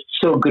just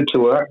so good to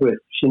work with.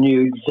 She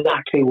knew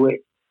exactly where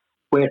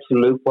to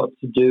look, what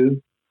to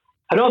do.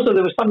 And also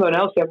there was someone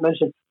else I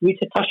mentioned,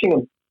 Rita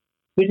Tushingham.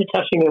 Rita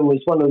Tushingham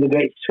was one of the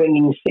great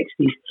swinging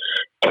 60s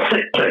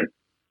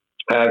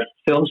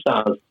film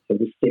stars of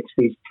the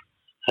 60s.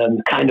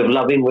 Kind of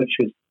Loving, which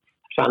was a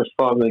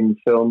transforming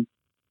film.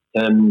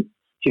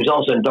 She was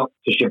also in Dr.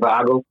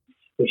 Zhivago,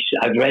 which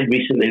I've read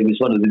recently was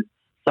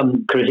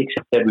some critics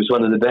have said was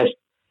one of the best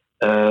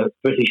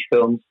British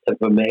films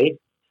ever made.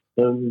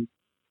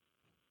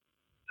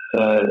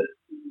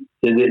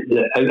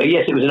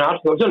 Yes, it was an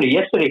article. It was only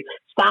yesterday.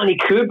 Stanley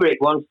Kubrick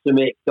wants to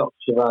make Dr.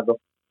 Zhivago,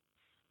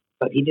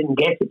 but he didn't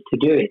get it to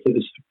do it. It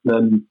was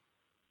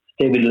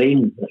David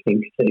Lean, I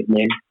think, is his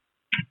name.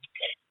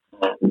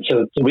 And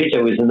so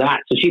Rita was in that.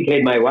 So she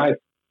played my wife.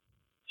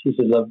 She's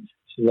a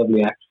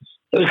lovely actress.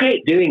 It was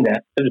great doing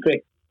that. It was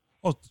great.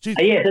 Oh,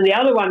 yes, and the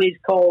other one is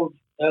called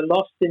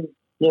Lost at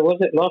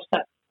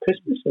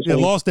Christmas? Yeah,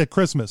 Lost at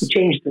Christmas. He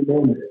changed the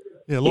name.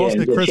 Yeah, Lost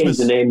at Christmas,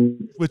 the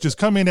name. Which is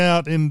coming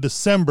out in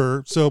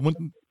December. So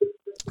when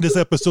this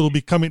episode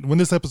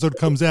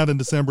comes out in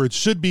December, it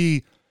should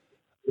be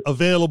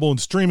available in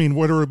streaming.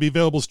 Whether it'll be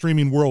available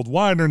streaming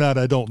worldwide or not,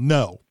 I don't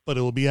know, but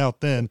it'll be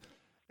out then.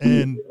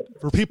 And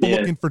for people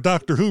looking for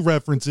Doctor Who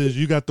references,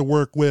 you got to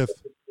work with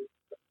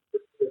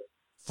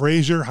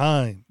Fraser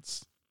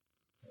Hines.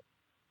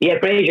 Yeah,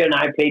 Fraser and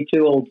I played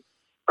two old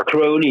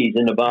cronies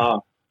in a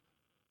bar,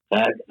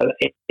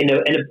 in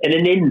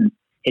an inn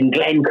in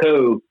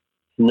Glencoe,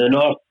 in the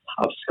north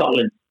of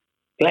Scotland.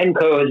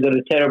 Glencoe has got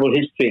a terrible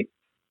history.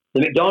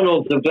 The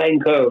McDonald's of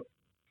Glencoe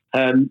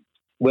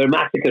were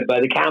massacred by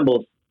the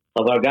Campbells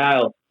of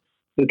Argyll,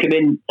 who came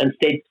in and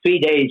stayed 3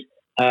 days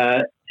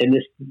in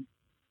this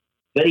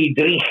very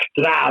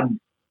drab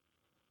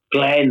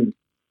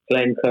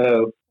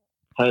Glencoe,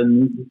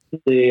 and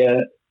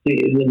the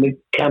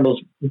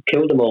Campbells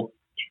killed them all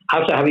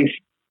after having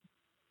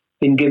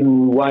been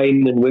given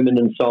wine and women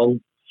and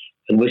song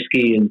and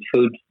whiskey and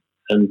food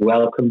and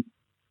welcome.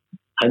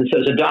 And so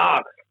it's a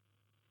dark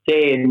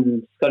day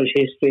in Scottish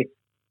history.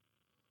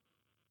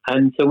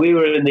 And so we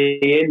were in the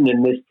inn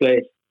in this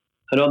place,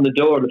 and on the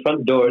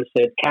front door, it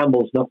said,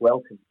 "Campbell's not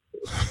welcome."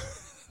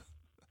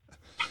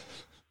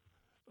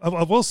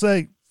 I will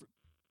say,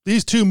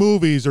 these two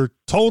movies are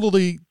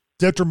totally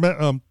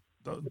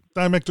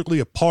diametrically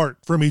apart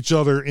from each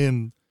other.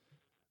 In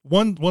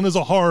one is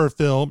a horror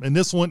film, and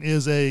this one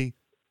is a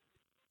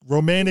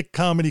romantic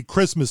comedy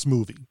Christmas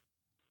movie.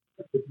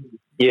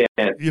 Yeah,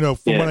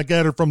 from what I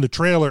gathered from the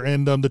trailer,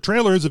 and the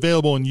trailer is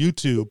available on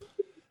YouTube,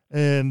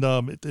 and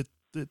it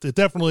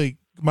definitely.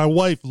 My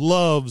wife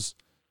loves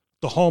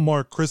the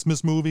Hallmark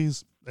Christmas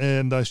movies,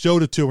 and I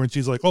showed it to her, and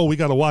she's like, "Oh, we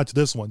got to watch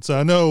this one." So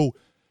I know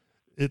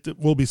it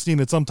will be seen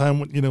at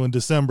sometime, in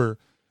December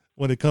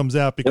when it comes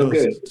out, because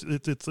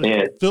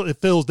it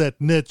fills that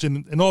niche,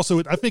 and also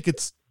I think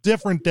it's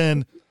different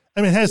than.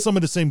 I mean, it has some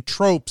of the same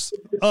tropes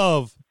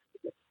of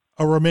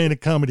a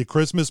romantic comedy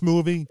Christmas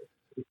movie,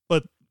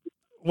 but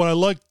what I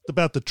liked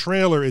about the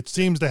trailer, it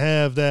seems to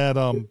have that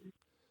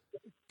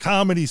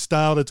comedy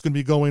style that's going to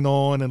be going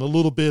on, and a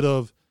little bit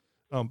of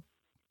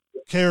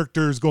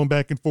characters going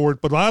back and forth.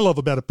 But what I love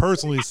about it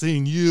personally is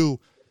seeing you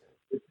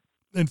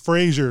and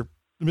Fraser,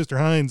 Mr.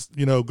 Hines,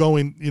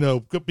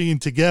 being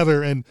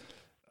together, and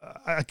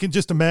I can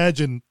just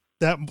imagine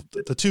that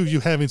the two of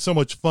you having so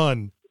much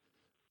fun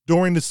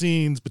during the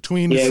scenes,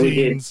 between the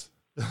scenes.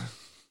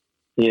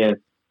 Yeah.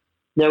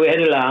 No, we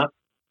had a laugh.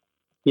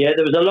 Yeah,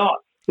 there was a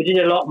lot. We did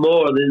a lot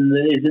more than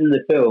is in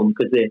the film,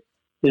 because the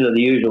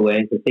usual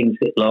way, the things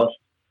get lost.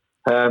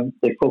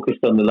 They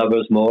focused on the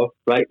lovers more,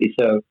 rightly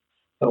so.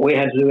 But we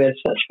had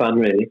such fun,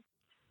 really.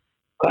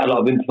 Quite a lot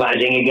of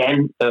improvising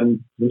again. It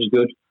was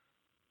good.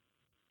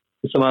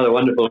 Some other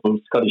wonderful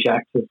Scottish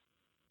actors.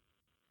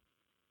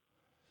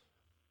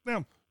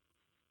 Now,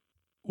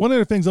 one of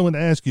the things I want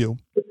to ask you,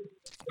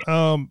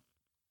 in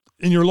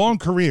your long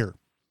career,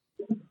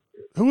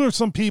 who are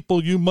some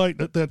people you might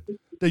that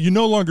you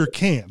no longer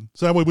can?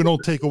 So that way we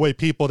don't take away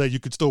people that you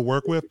could still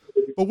work with.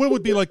 But what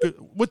would be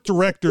what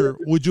director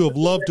would you have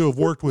loved to have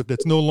worked with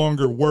that's no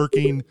longer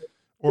working,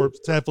 or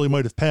sadly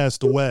might have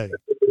passed away?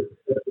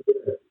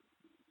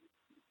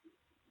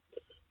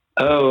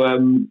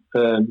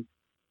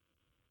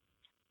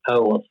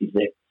 What's his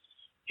name?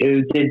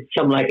 who did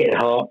Some Like It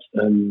Hot.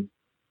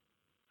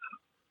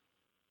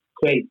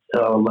 Great.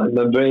 Oh,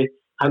 my brain.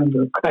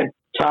 I'm quite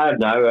tired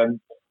now,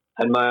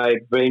 and my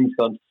brain's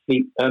gone to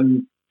sleep.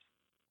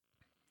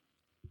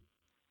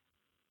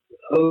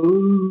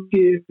 Oh,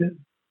 dear.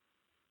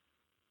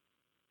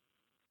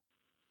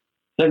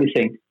 Let me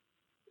think.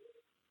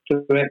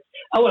 Correct.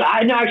 Oh, well,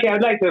 I'd like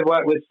to have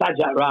worked with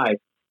Sajat Rai.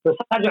 So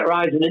Sajat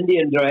Rai is an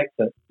Indian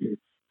director,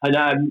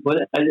 and when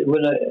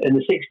in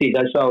the 60s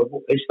I saw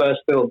his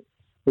first film,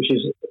 which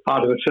is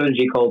part of a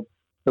trilogy called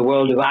The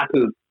World of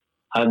Apu,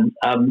 and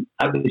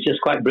it was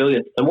just quite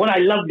brilliant. And what I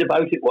loved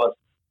about it was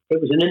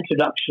an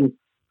introduction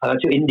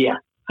to India,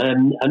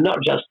 and not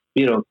just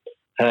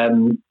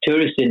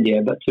tourist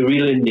India, but to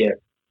real India,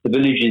 the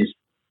villages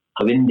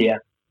of India,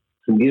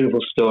 some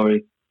beautiful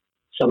story,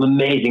 some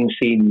amazing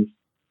scenes.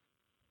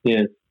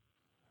 Yeah.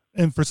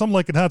 And for Some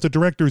Like It Hot, the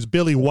director is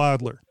Billy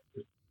Wilder.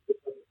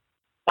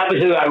 That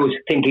was who I was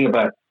thinking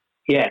about.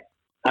 Yeah,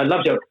 I'd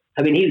love to.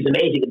 I mean, he was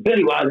amazing.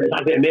 Billy Wilder is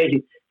absolutely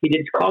amazing. He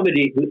did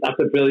comedy, that's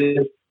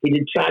brilliant. He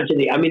did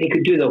tragedy. I mean, he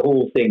could do the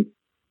whole thing.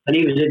 And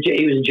he was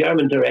a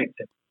German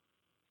director.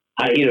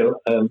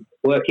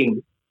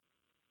 Working.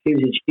 He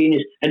was a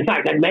genius. In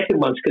fact, I met him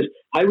once because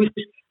I was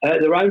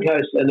at the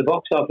Roundhouse and the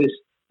box office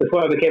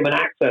before I became an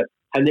actor,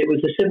 and it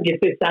was the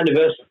 75th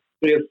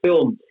anniversary of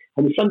film.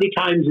 And the Sunday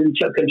Times, in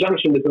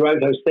conjunction with the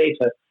Roundhouse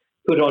Theatre,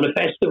 put on a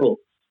festival.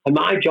 And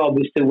my job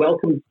was to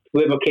welcome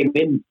whoever came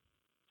in.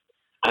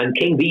 And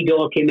King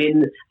Vidor came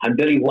in, and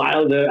Billy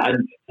Wilder,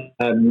 and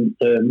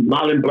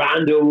Marlon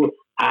Brando,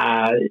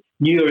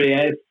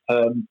 Nureyev,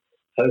 who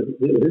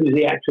was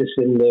the actress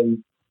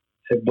in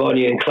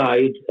Bonnie and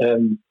Clyde.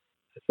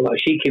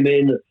 She came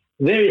in.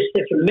 Various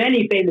different,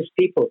 many famous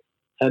people,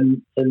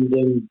 and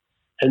then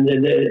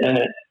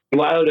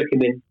Wilder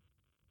came in.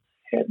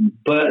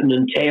 Burton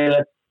and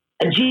Taylor,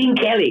 and Gene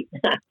Kelly.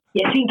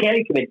 Yeah, Gene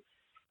Kelly came in.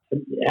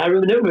 I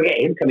remember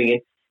getting him coming in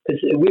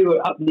because we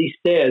were up these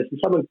stairs,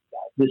 and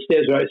the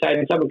stairs were outside,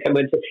 and someone came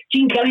in and said,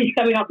 "Gene Kelly's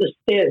coming up the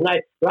stairs," and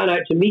I ran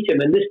out to meet him.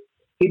 And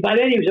by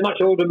then he was a much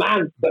older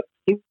man, but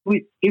he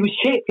was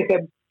shaped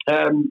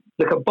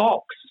like a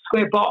box,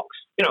 square box,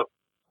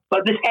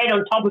 but this head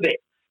on top of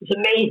it. It's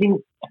amazing,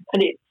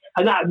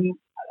 and that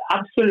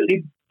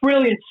absolutely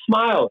brilliant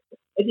smile.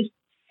 It just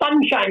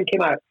sunshine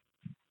came out.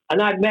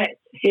 And I'd met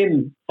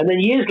him. And then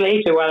years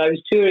later, while I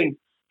was touring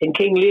in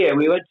King Lear,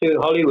 we went to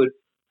Hollywood.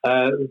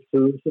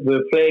 We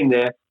were playing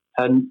there,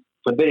 and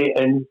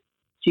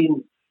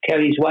Gene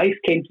Kelly's wife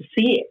came to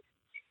see it,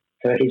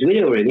 his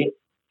widow, really.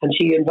 And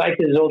she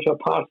invited us all to a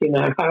party in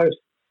our house.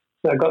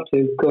 So I got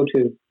to go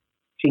to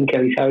Gene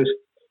Kelly's house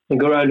and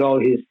go around all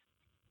his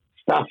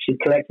stuff.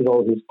 She'd collected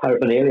all his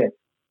paraphernalia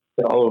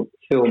that all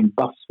film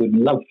buffs would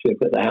love to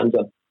put their hands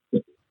on.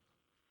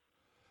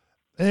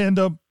 And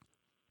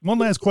one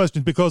last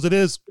question, because it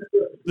is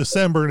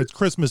December and it's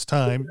Christmas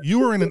time. You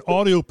were in an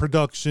audio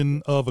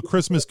production of A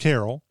Christmas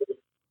Carol.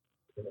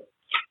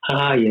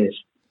 Ah, yes.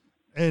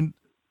 And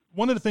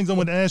one of the things I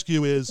want to ask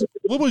you is,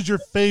 what was your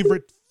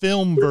favorite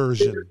film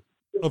version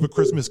of A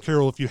Christmas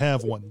Carol, if you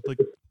have one?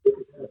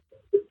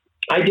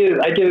 I do.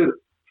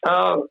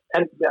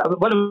 And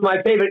one of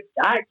my favorite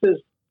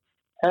actors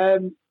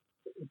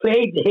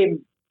played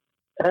him.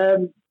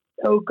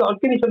 Oh, God,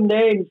 give me some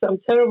names. I'm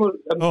terrible.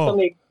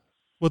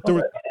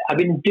 I've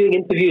been doing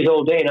interviews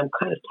all day, and I'm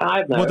kind of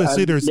tired now. Well,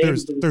 see, there's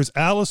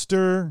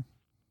Alistair.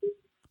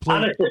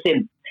 Alistair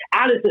Sim.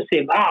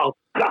 Oh,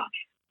 gosh.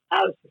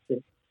 Alistair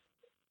Sim.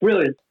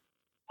 Brilliant.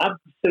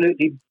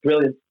 Absolutely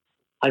brilliant.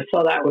 I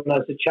saw that when I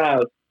was a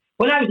child.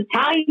 When I was a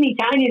tiny,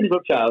 tiny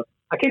little child,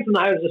 I came from the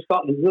Highlands of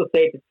Scotland, little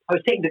theatre. I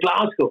was taken to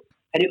Glasgow,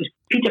 and it was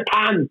Peter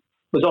Pan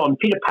was on.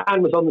 Peter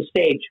Pan was on the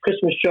stage,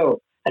 Christmas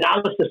show, and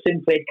Alistair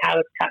Sim played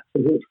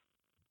Captain Hook.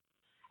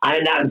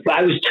 And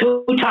I was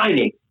too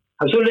tiny.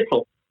 I was so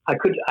little. I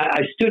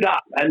stood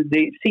up, and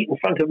the seat in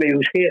front of me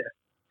was here.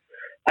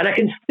 And I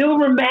can still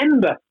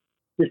remember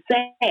the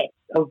set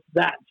of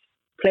that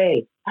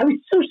play. I was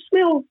so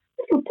small,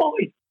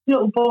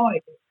 little boy.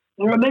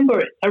 I remember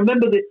it. I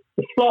remember the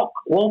flock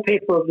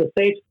wallpaper of the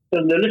theatre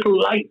and the little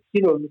lights,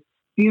 the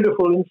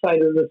beautiful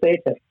inside of the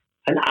theatre.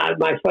 And I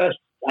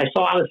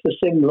saw Alistair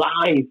Sim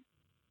live.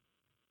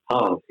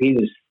 Oh, he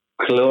was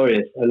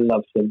glorious. I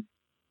loved him.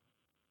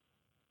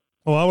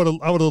 Oh, I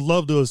would have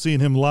loved to have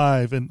seen him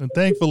live, and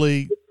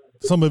thankfully,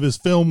 some of his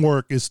film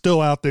work is still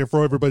out there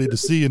for everybody to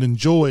see and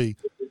enjoy,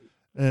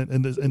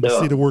 and to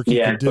see the work he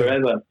can do.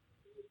 Forever.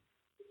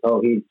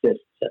 Oh, he's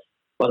just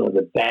one of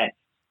the best.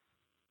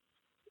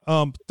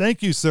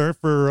 Thank you, sir,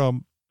 for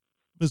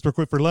Mr.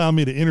 Quick, for allowing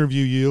me to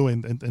interview you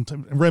and to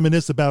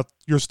reminisce about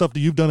your stuff that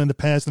you've done in the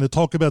past, and to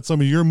talk about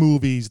some of your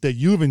movies that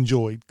you've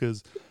enjoyed,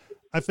 because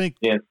I think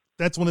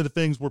that's one of the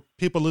things where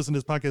people listen to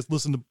this podcast,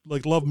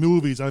 love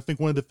movies. I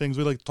think one of the things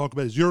we like to talk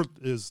about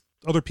is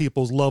other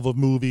people's love of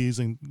movies,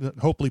 and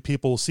hopefully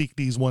people will seek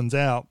these ones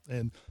out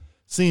and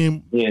see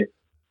them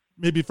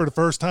maybe for the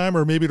first time,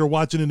 or maybe they're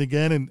watching it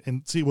again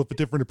and see it with a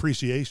different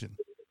appreciation.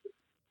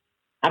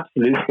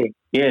 Absolutely.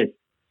 Yes.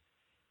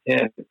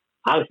 Yeah.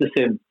 Alistair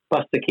Sim,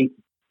 Buster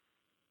Keaton,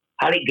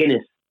 Alec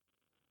Guinness.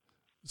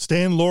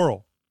 Stan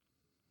Laurel.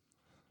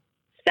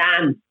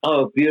 Stan.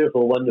 Oh,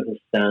 beautiful, wonderful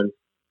Stan.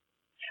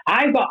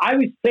 I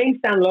was playing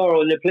Stan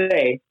Laurel in the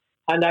play,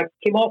 and I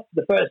came off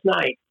the first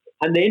night,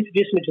 and they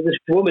introduced me to this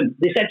woman.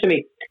 They said to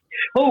me,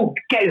 "Oh,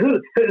 guess who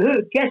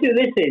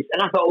this is?"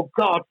 And I thought, "Oh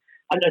God!"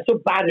 And I'm so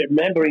bad at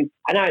remembering.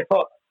 And I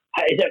thought,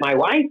 "Is it my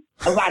wife?"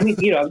 I mean,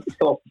 I'm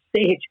just off the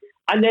stage.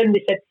 And then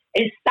they said,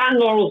 "It's Stan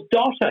Laurel's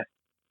daughter."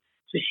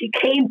 So she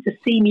came to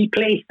see me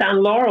play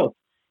Stan Laurel,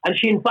 and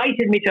she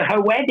invited me to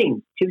her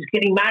wedding. She was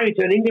getting married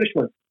to an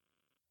Englishman.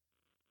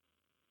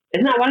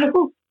 Isn't that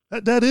wonderful?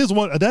 That is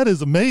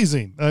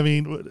amazing. I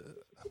mean,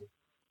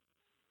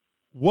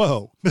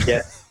 whoa.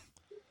 Yeah.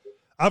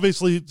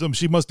 Obviously,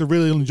 she must have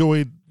really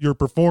enjoyed your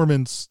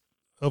performance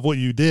of what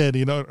you did,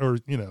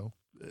 Well,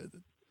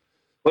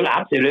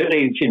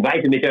 absolutely. She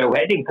invited me to her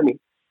wedding. I mean,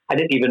 I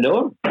didn't even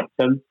know her.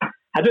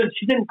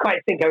 She didn't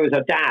quite think I was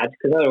her dad,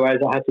 because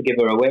otherwise I had to give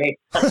her away.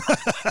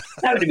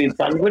 That would have been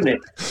fun, wouldn't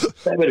it?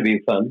 That would have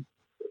been fun.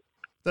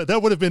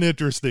 That would have been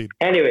interesting.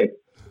 Anyway.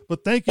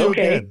 But thank you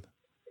again.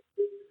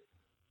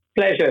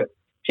 Pleasure.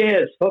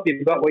 Cheers. Hope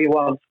you've got what you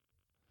want.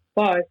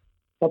 Bye.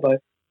 Bye-bye.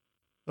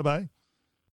 Bye-bye.